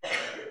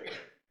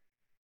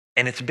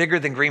 And it's bigger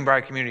than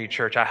Greenbrier Community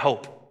Church, I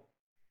hope.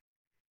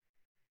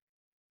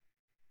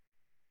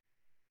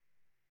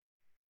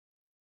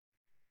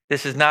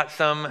 This is not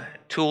some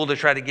tool to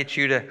try to get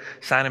you to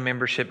sign a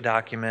membership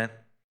document,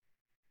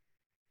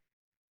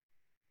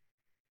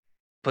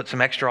 put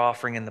some extra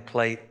offering in the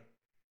plate.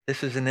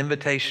 This is an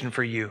invitation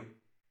for you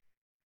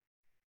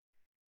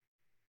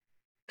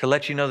to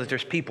let you know that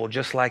there's people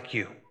just like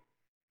you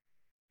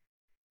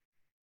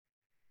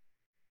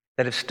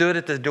that have stood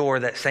at the door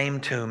of that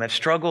same tomb, have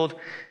struggled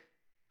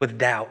with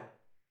doubt.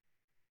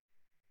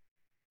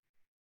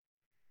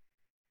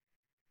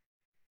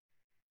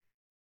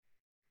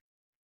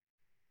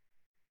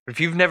 If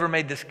you've never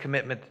made this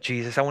commitment to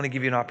Jesus, I want to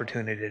give you an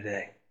opportunity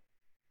today.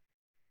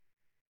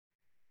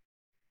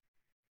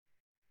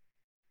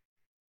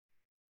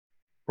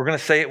 We're going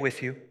to say it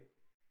with you.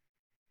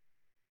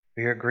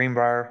 We're here at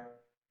Greenbrier.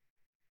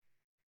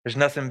 There's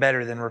nothing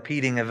better than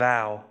repeating a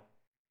vow,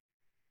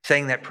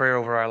 saying that prayer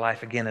over our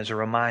life again as a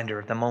reminder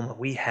of the moment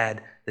we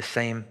had the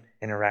same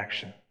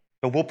interaction.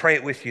 But we'll pray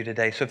it with you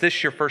today. So if this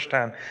is your first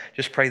time,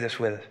 just pray this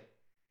with us.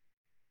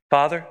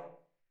 Father,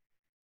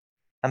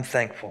 I'm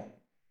thankful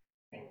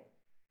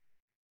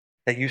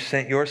that you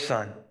sent your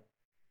Son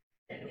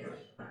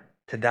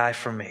to die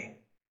for me,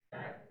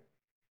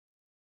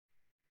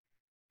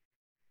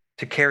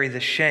 to carry the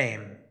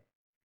shame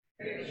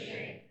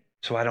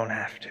so I don't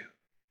have to.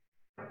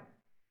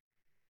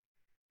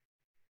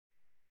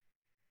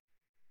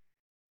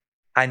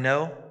 I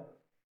know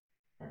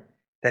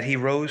that he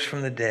rose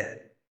from the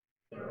dead,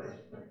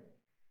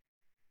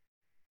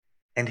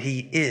 and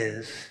he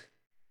is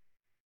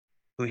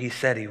who he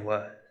said he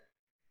was.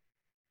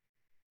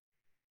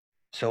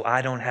 So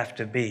I don't have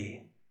to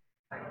be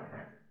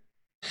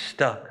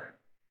stuck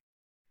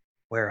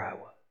where I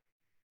was.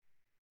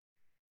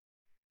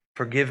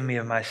 Forgive me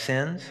of my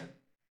sins.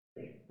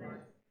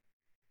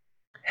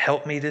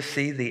 Help me to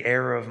see the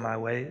error of my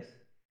ways.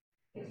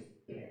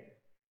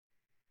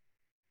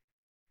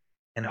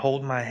 And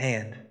hold my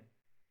hand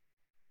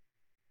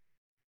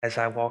as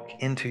I walk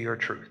into your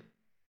truth.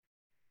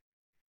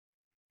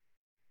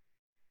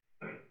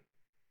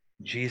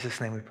 In Jesus'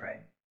 name we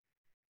pray.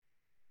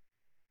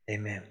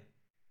 Amen.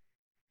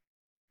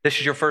 This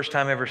is your first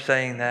time ever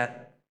saying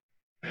that.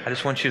 I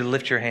just want you to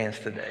lift your hands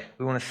today.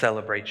 We want to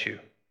celebrate you.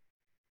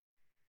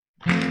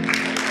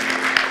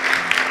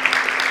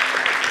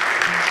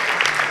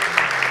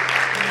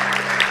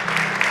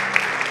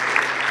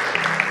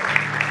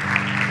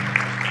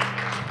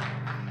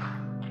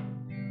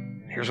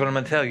 Here's what I'm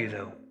going to tell you,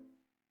 though.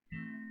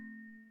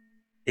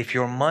 If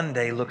your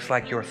Monday looks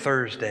like your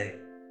Thursday,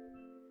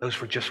 those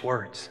were just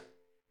words.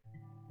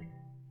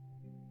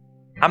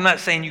 I'm not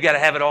saying you got to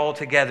have it all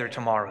together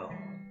tomorrow.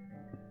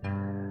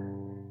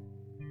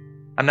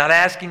 I'm not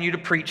asking you to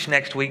preach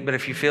next week, but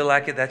if you feel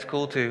like it, that's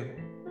cool too.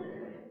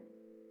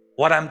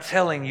 What I'm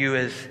telling you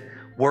is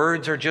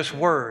words are just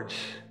words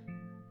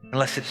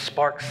unless it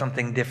sparks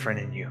something different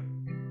in you.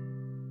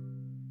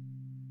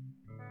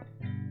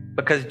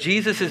 Because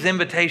Jesus'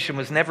 invitation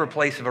was never a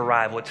place of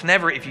arrival. It's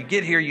never, if you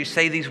get here, you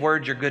say these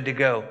words, you're good to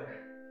go.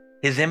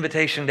 His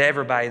invitation to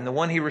everybody, and the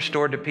one he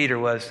restored to Peter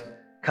was,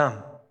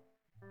 come,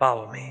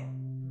 follow me.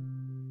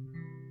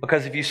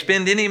 Because if you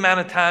spend any amount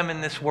of time in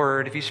this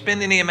word, if you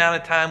spend any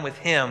amount of time with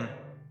him,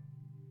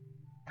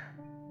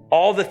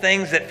 all the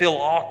things that feel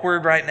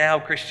awkward right now,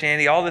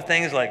 Christianity, all the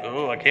things like,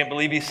 oh, I can't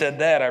believe he said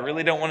that. I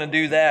really don't want to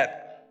do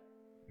that.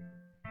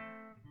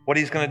 What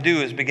he's going to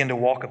do is begin to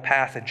walk a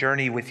path, a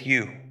journey with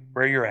you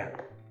where you're at.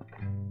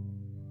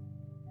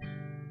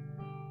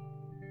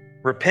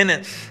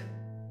 Repentance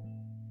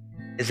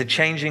is a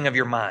changing of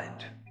your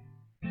mind.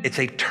 It's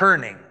a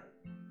turning.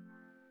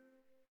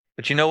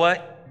 But you know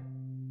what?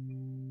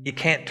 You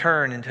can't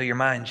turn until your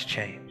mind's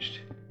changed.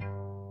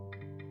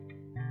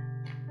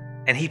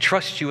 And he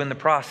trusts you in the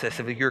process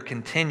of you're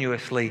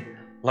continuously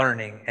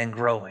learning and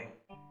growing.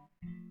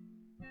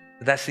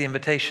 But that's the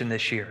invitation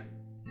this year.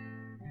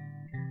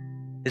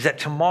 Is that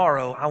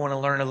tomorrow I want to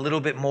learn a little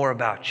bit more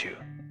about you.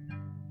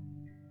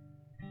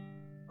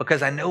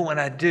 Because I know when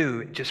I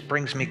do, it just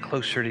brings me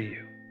closer to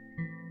you.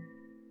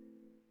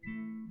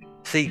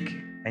 Seek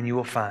and you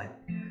will find.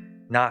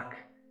 Knock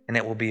and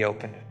it will be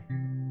opened.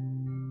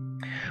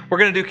 We're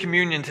going to do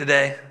communion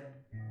today,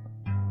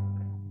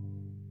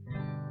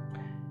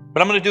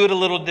 but I'm going to do it a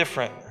little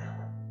different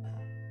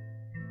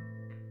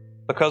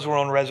because we're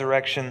on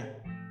Resurrection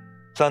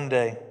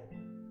Sunday.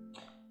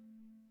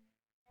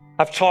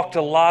 I've talked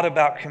a lot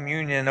about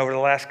communion over the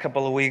last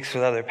couple of weeks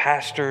with other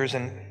pastors,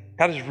 and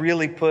God has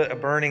really put a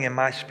burning in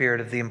my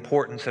spirit of the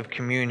importance of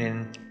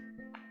communion,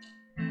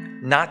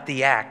 not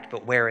the act,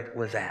 but where it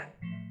was at.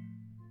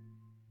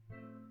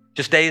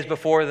 Just days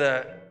before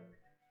the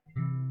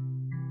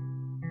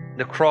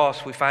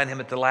cross, we find him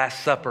at the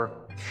Last Supper.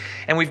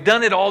 And we've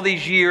done it all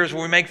these years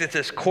where we make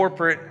this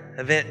corporate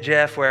event,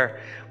 Jeff, where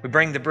we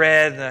bring the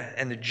bread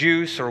and the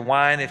juice or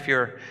wine if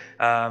you're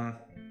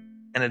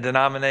in a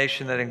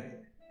denomination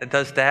that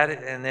does that.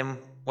 And then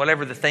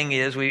whatever the thing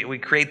is, we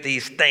create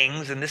these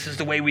things, and this is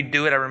the way we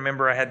do it. I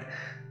remember I had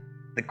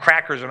the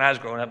crackers when I was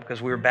growing up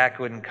because we were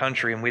backwood in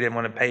country and we didn't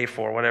want to pay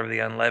for whatever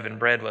the unleavened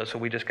bread was, so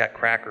we just got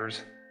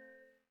crackers.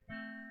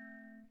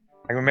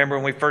 I remember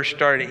when we first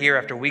started here,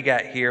 after we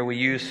got here, we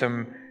used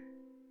some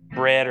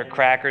bread or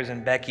crackers,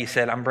 and Becky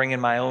said, "I'm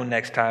bringing my own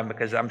next time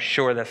because I'm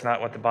sure that's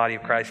not what the body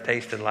of Christ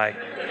tasted like."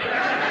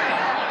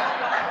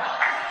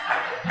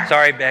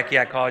 Sorry, Becky,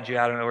 I called you.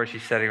 I don't know where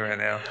she's sitting right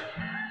now.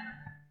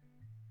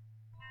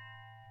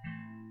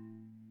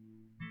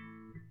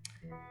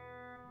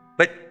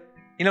 But,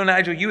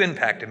 Nigel, you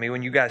impacted me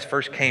when you guys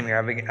first came here.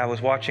 I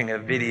was watching a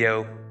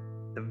video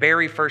the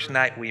very first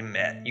night we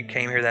met. You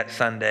came here that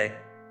Sunday.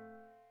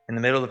 In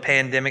the middle of the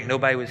pandemic,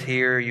 nobody was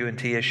here. You and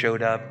Tia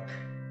showed up.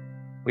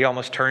 We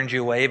almost turned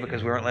you away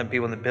because we weren't letting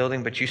people in the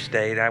building, but you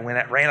stayed. I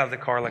ran out of the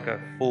car like a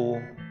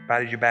fool,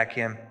 invited you back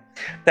in.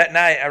 That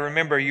night, I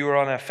remember you were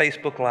on a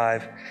Facebook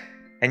Live,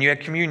 and you had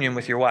communion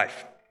with your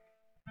wife.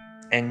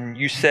 And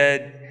you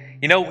said,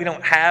 we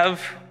don't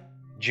have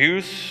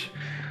juice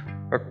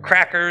or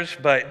crackers,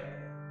 but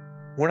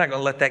we're not going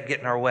to let that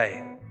get in our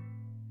way.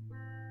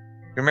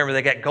 Remember,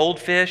 they got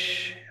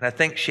goldfish, and I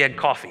think she had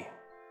coffee.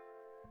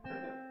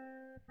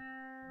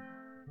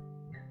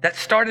 That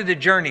started a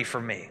journey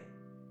for me.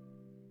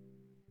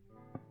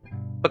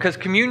 Because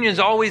communion's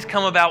always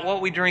come about what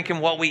we drink and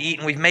what we eat,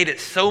 and we've made it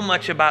so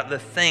much about the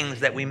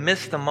things that we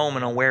miss the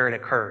moment on where it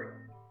occurred.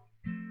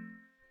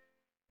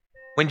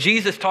 When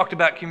Jesus talked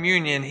about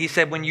communion, he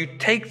said, when you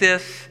take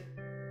this,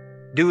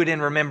 do it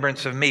in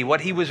remembrance of me.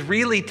 What he was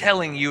really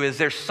telling you is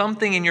there's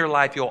something in your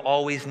life you'll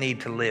always need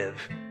to live,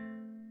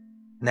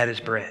 and that is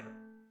bread.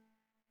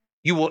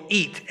 You will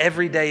eat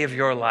every day of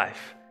your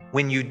life.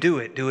 When you do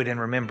it in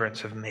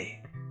remembrance of me.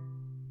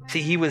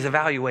 See, he was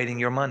evaluating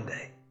your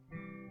Monday,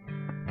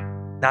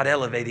 not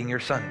elevating your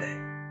Sunday.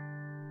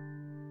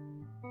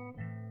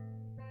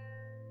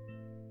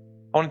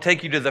 I want to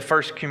take you to the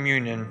first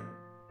communion.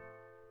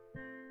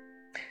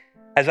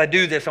 As I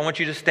do this, I want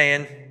you to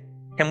stand.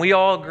 Can we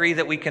all agree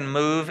that we can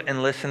move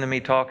and listen to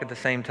me talk at the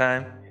same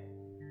time?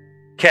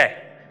 Okay,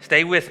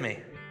 stay with me.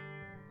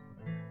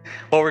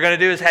 What we're going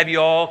to do is have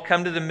you all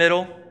come to the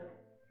middle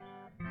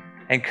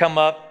and come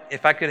up.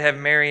 If I could have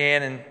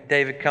Marianne and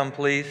David come,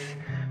 please.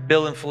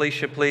 Bill and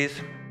Felicia,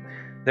 please.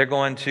 They're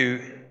going to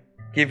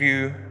give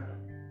me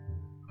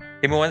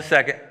 1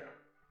 second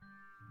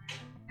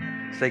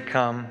as they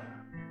come.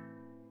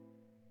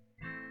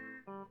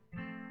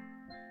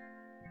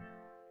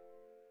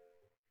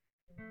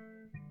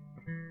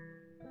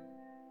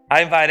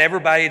 I invite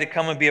everybody to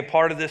come and be a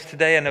part of this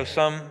today. I know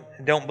some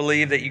don't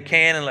believe that you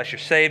can unless you're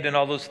saved and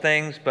all those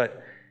things,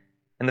 but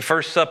in the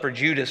First Supper,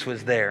 Judas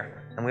was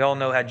there, and we all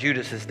know how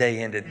Judas's day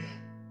ended.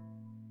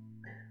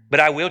 But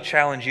I will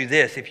challenge you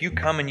this. If you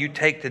come and you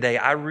take today,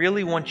 I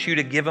really want you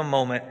to give a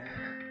moment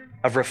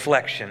of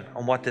reflection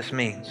on what this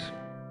means,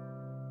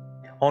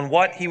 on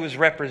what he was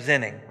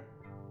representing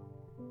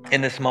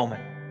in this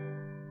moment.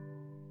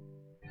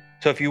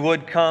 So if you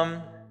would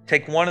come,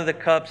 take one of the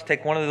cups,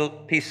 take one of the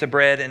pieces of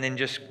bread, and then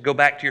just go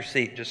back to your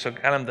seat. Just so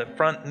kind of the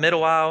front,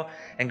 middle aisle,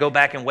 and go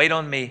back and wait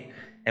on me,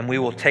 and we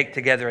will take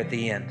together at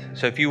the end.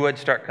 So if you would,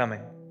 start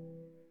coming.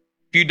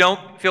 If you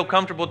don't feel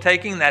comfortable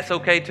taking, that's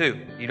okay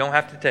too. You don't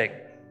have to take.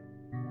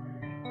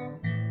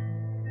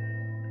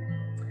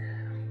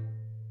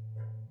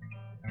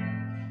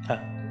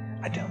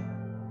 I don't.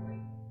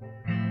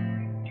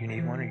 Do you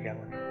need one or you got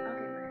one?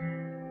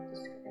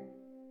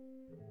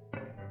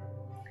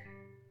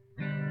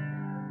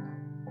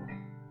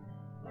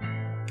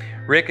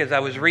 Rick, as I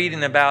was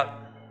reading about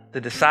the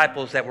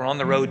disciples that were on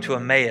the road to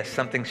Emmaus,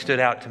 something stood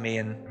out to me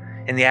in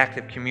the act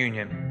of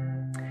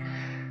communion.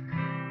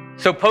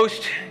 So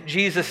post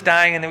Jesus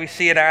dying, and then we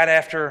see it right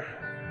after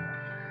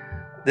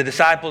the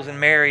disciples and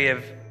Mary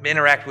have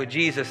interacted with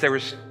Jesus, there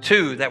was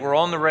two that were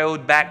on the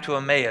road back to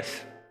Emmaus.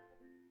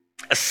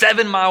 A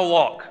 7-mile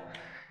walk.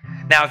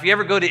 Now, if you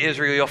ever go to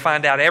Israel, you'll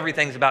find out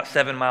everything's about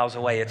 7 miles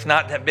away. It's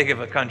not that big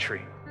of a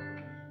country.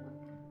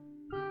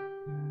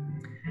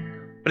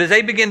 But as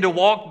they begin to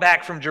walk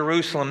back from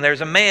Jerusalem,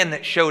 there's a man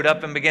that showed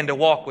up and began to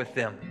walk with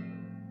them.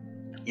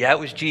 Yeah, it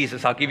was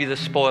Jesus. I'll give you the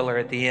spoiler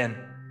at the end.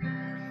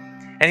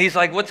 And he's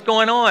like, what's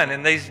going on?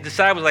 And these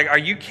disciples are like, are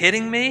you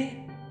kidding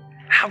me?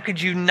 How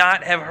could you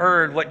not have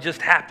heard what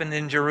just happened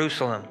in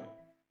Jerusalem?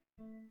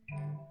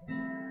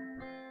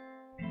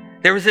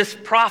 There was this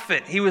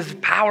prophet. He was a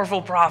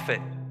powerful prophet.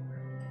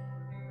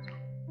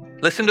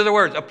 Listen to the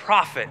words, a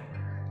prophet.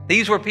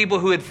 These were people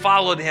who had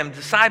followed him,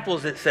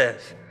 disciples, it says.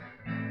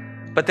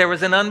 But there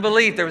was an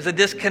unbelief. There was a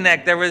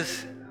disconnect. There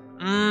was,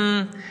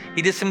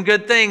 he did some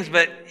good things,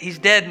 but he's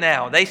dead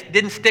now. They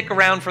didn't stick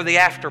around for the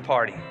after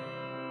party.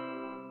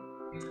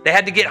 They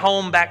had to get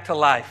home back to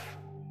life.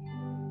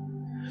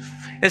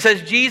 It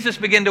says Jesus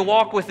began to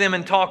walk with them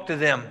and talk to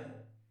them.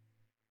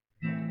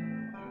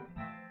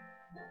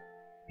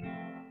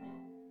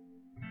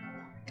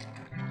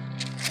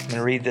 I'm going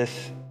to read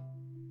this.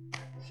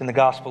 It's in the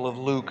Gospel of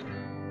Luke.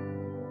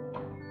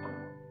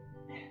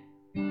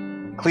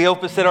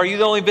 Cleopas said, "Are you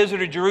the only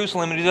visitor to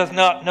Jerusalem who does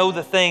not know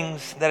the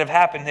things that have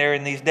happened there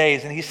in these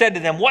days?" And he said to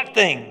them, "What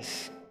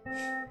things?"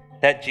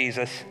 That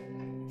Jesus.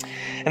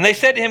 And they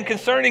said to him,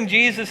 "Concerning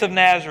Jesus of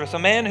Nazareth, a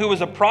man who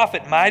was a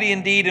prophet, mighty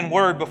in deed and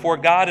word before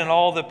God and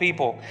all the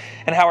people,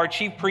 and how our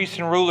chief priests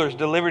and rulers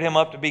delivered him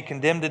up to be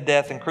condemned to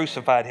death and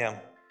crucified him.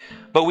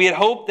 But we had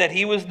hoped that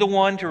he was the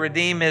one to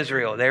redeem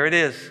Israel." There it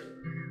is.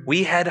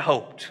 We had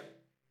hoped.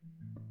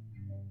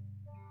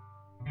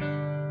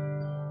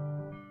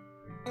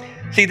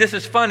 See, this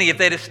is funny. If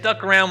they'd have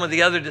stuck around with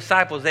the other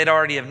disciples, they'd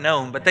already have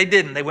known. But they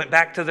didn't. They went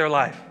back to their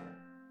life.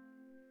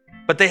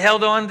 But they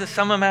held on to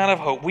some amount of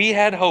hope. We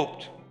had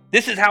hoped.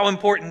 This is how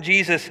important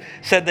Jesus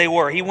said they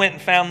were. He went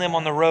and found them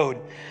on the road.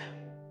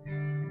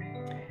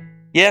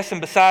 Yes, and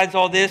besides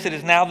all this, it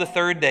is now the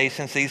third day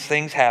since these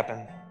things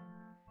happened.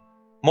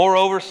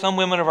 Moreover, some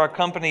women of our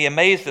company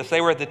amazed us.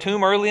 They were at the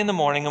tomb early in the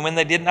morning, and when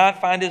they did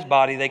not find his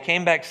body, they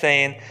came back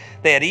saying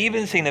they had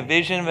even seen a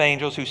vision of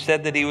angels who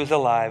said that he was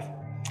alive.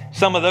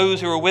 Some of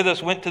those who were with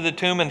us went to the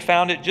tomb and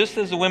found it just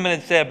as the women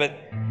had said, but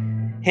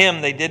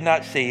him they did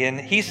not see. And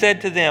he said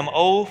to them,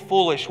 "O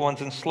foolish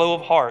ones and slow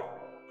of heart,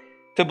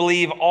 to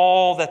believe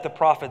all that the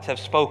prophets have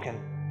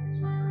spoken.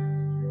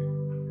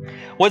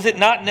 Was it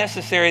not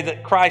necessary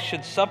that Christ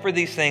should suffer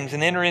these things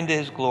and enter into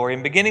his glory?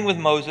 And beginning with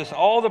Moses,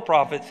 all the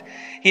prophets,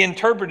 he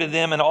interpreted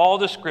them in all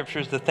the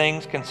scriptures, the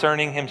things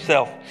concerning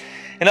himself."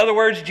 In other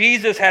words,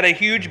 Jesus had a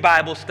huge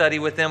Bible study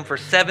with them for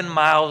 7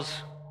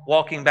 miles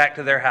walking back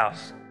to their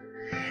house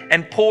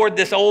and poured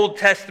this Old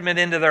Testament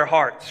into their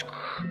hearts.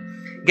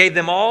 Gave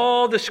them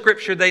all the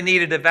scripture they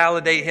needed to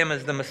validate him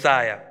as the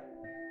Messiah.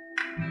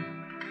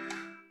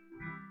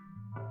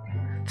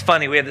 It's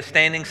funny, we have the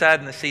standing side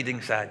and the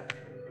seating side.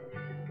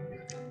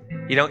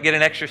 You don't get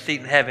an extra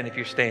seat in heaven if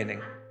you're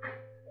standing.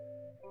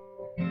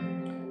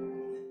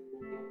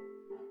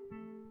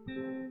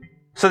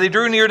 So they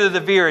drew near to the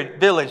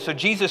village. So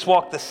Jesus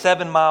walked the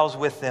 7 miles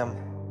with them.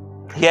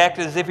 He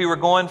acted as if he were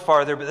going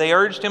farther, but they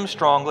urged him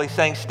strongly,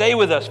 saying, "Stay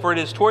with us, for it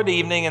is toward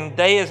evening, and the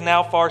day is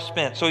now far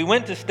spent." So he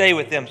went to stay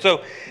with them.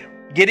 So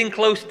getting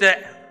close to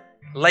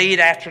late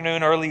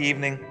afternoon, early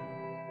evening.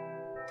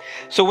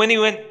 So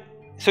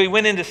he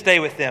went in to stay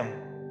with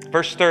them.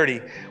 Verse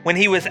 30, when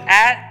he was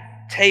at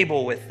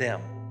table with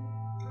them,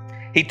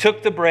 he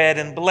took the bread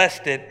and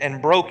blessed it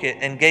and broke it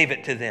and gave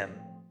it to them.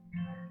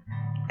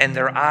 And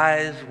their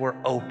eyes were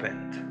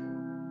opened.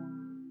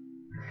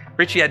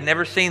 Richie had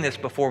never seen this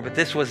before, but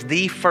this was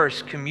the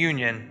first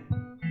communion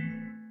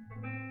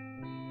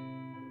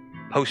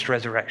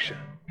post-resurrection.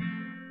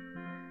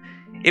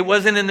 It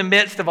wasn't in the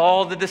midst of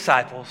all the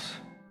disciples.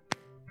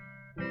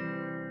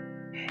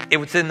 It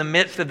was in the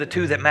midst of the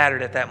two that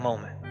mattered at that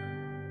moment.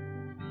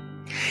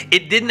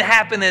 It didn't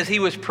happen as he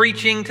was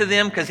preaching to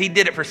them, because he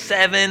did it for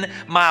 7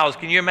 miles.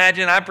 Can you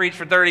imagine? I preached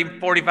for 30,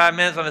 45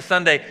 minutes on a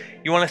Sunday.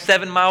 You want a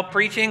 7-mile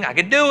preaching? I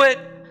could do it.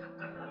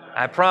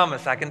 I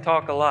promise I can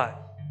talk a lot.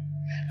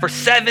 For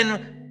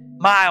 7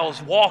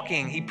 miles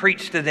walking, he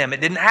preached to them.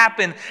 It didn't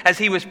happen as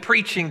he was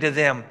preaching to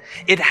them.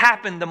 It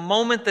happened the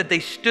moment that they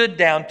stood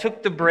down,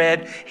 took the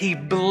bread, he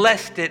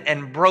blessed it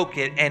and broke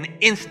it, and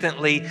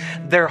instantly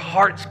their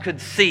hearts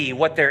could see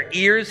what their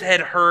ears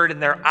had heard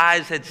and their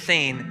eyes had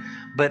seen,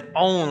 but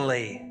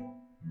only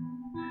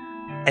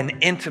an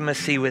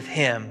intimacy with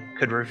him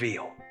could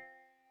reveal.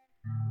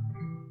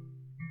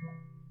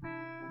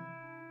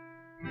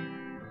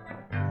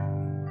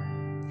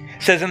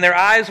 It says, and their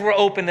eyes were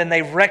opened and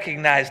they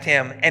recognized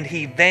him, and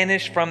he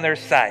vanished from their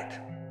sight.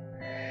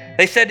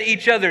 They said to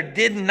each other,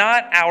 "Did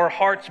not our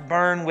hearts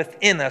burn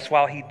within us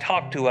while he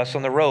talked to us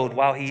on the road,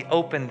 while he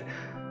opened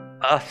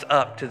us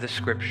up to the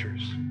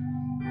scriptures?"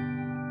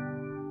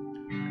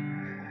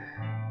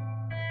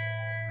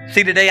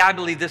 See, today I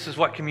believe this is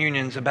what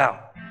communion's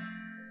about.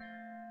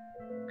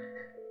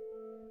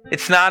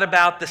 It's not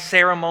about the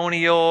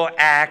ceremonial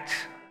act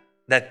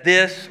that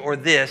this or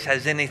this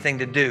has anything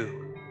to do.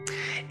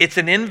 It's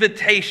an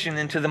invitation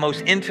into the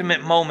most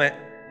intimate moment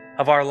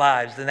of our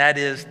lives, and that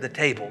is the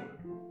table.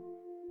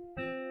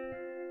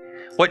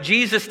 What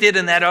Jesus did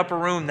in that upper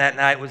room that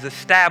night was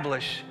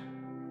establish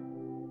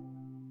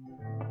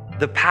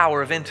the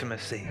power of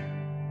intimacy,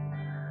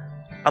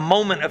 a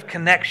moment of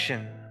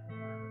connection.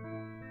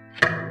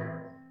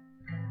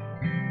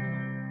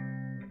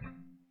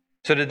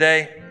 So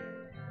today,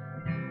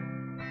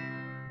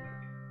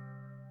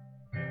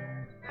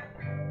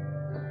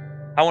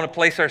 I want to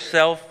place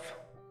ourselves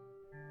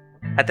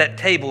at that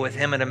table with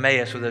him at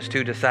Emmaus with those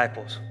two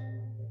disciples.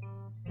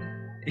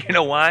 You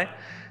know why?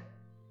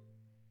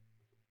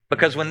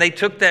 Because when they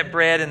took that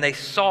bread and they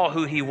saw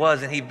who he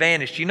was and he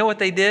vanished, you know what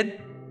they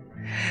did?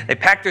 They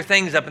packed their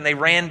things up and they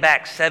ran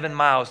back 7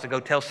 miles to go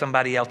tell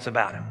somebody else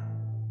about him.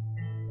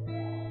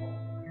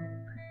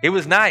 It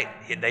was night.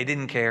 They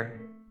didn't care.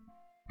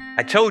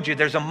 I told you,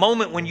 there's a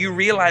moment when you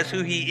realize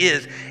who he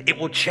is, it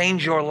will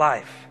change your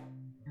life.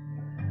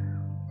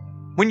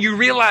 When you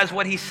realize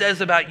what he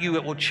says about you,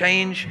 it will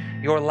change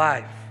your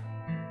life.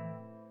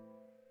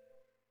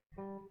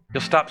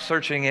 You'll stop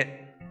searching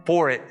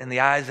for it in the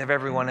eyes of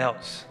everyone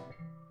else.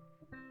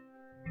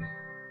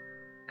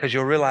 Because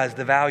you'll realize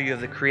the value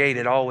of the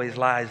created always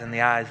lies in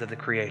the eyes of the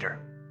Creator.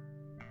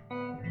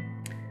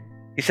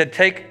 He said,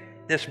 take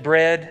this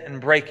bread and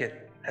break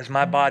it, as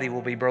my body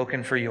will be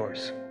broken for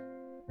yours.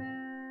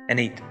 And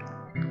eat.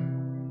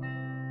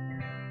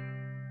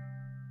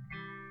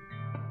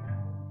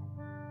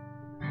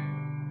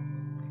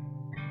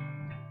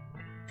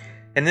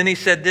 And then he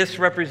said, this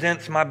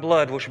represents my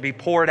blood, which will be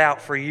poured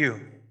out for you.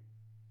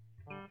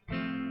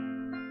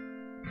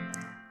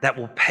 That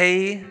will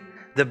pay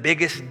the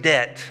biggest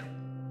debt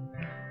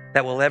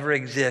that will ever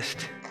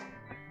exist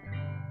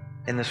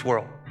in this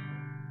world.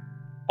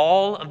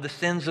 All of the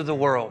sins of the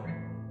world,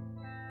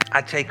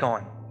 I take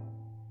on.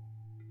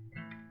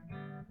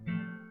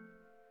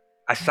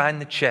 I sign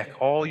the check.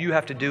 All you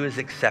have to do is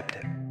accept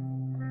it.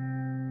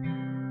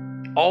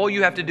 All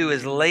you have to do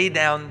is lay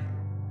down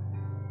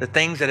the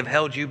things that have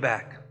held you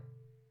back,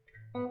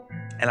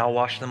 and I'll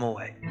wash them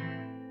away.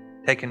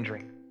 Take and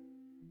drink.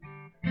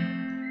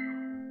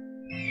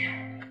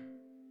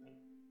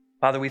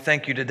 Father, we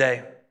thank you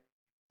today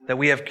that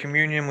we have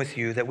communion with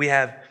you, that we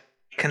have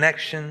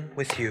connection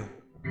with you.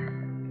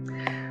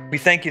 We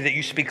thank you that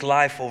you speak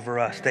life over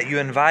us, that you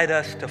invite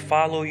us to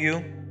follow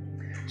you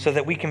so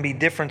that we can be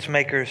difference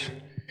makers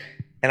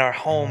in our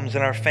homes,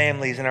 in our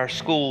families, in our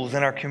schools,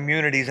 in our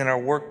communities, in our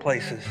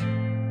workplaces.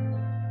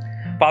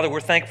 Father,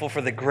 we're thankful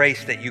for the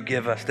grace that you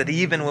give us, that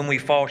even when we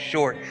fall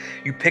short,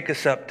 you pick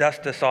us up,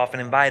 dust us off,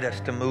 and invite us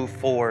to move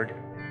forward.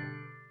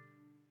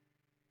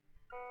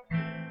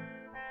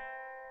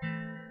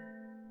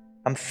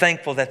 I'm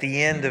thankful that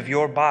the end of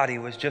your body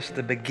was just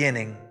the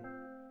beginning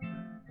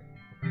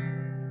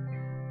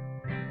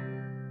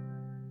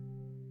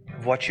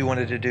of what you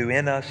wanted to do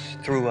in us,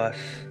 through us,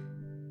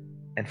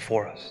 and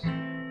for us.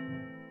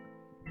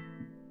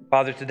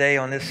 Father, today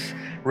on this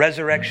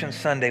Resurrection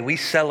Sunday, we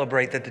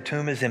celebrate that the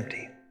tomb is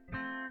empty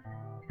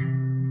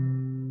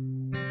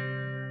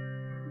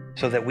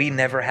so that we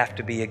never have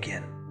to be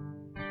again.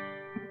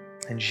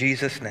 In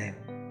Jesus' name,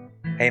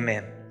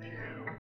 amen.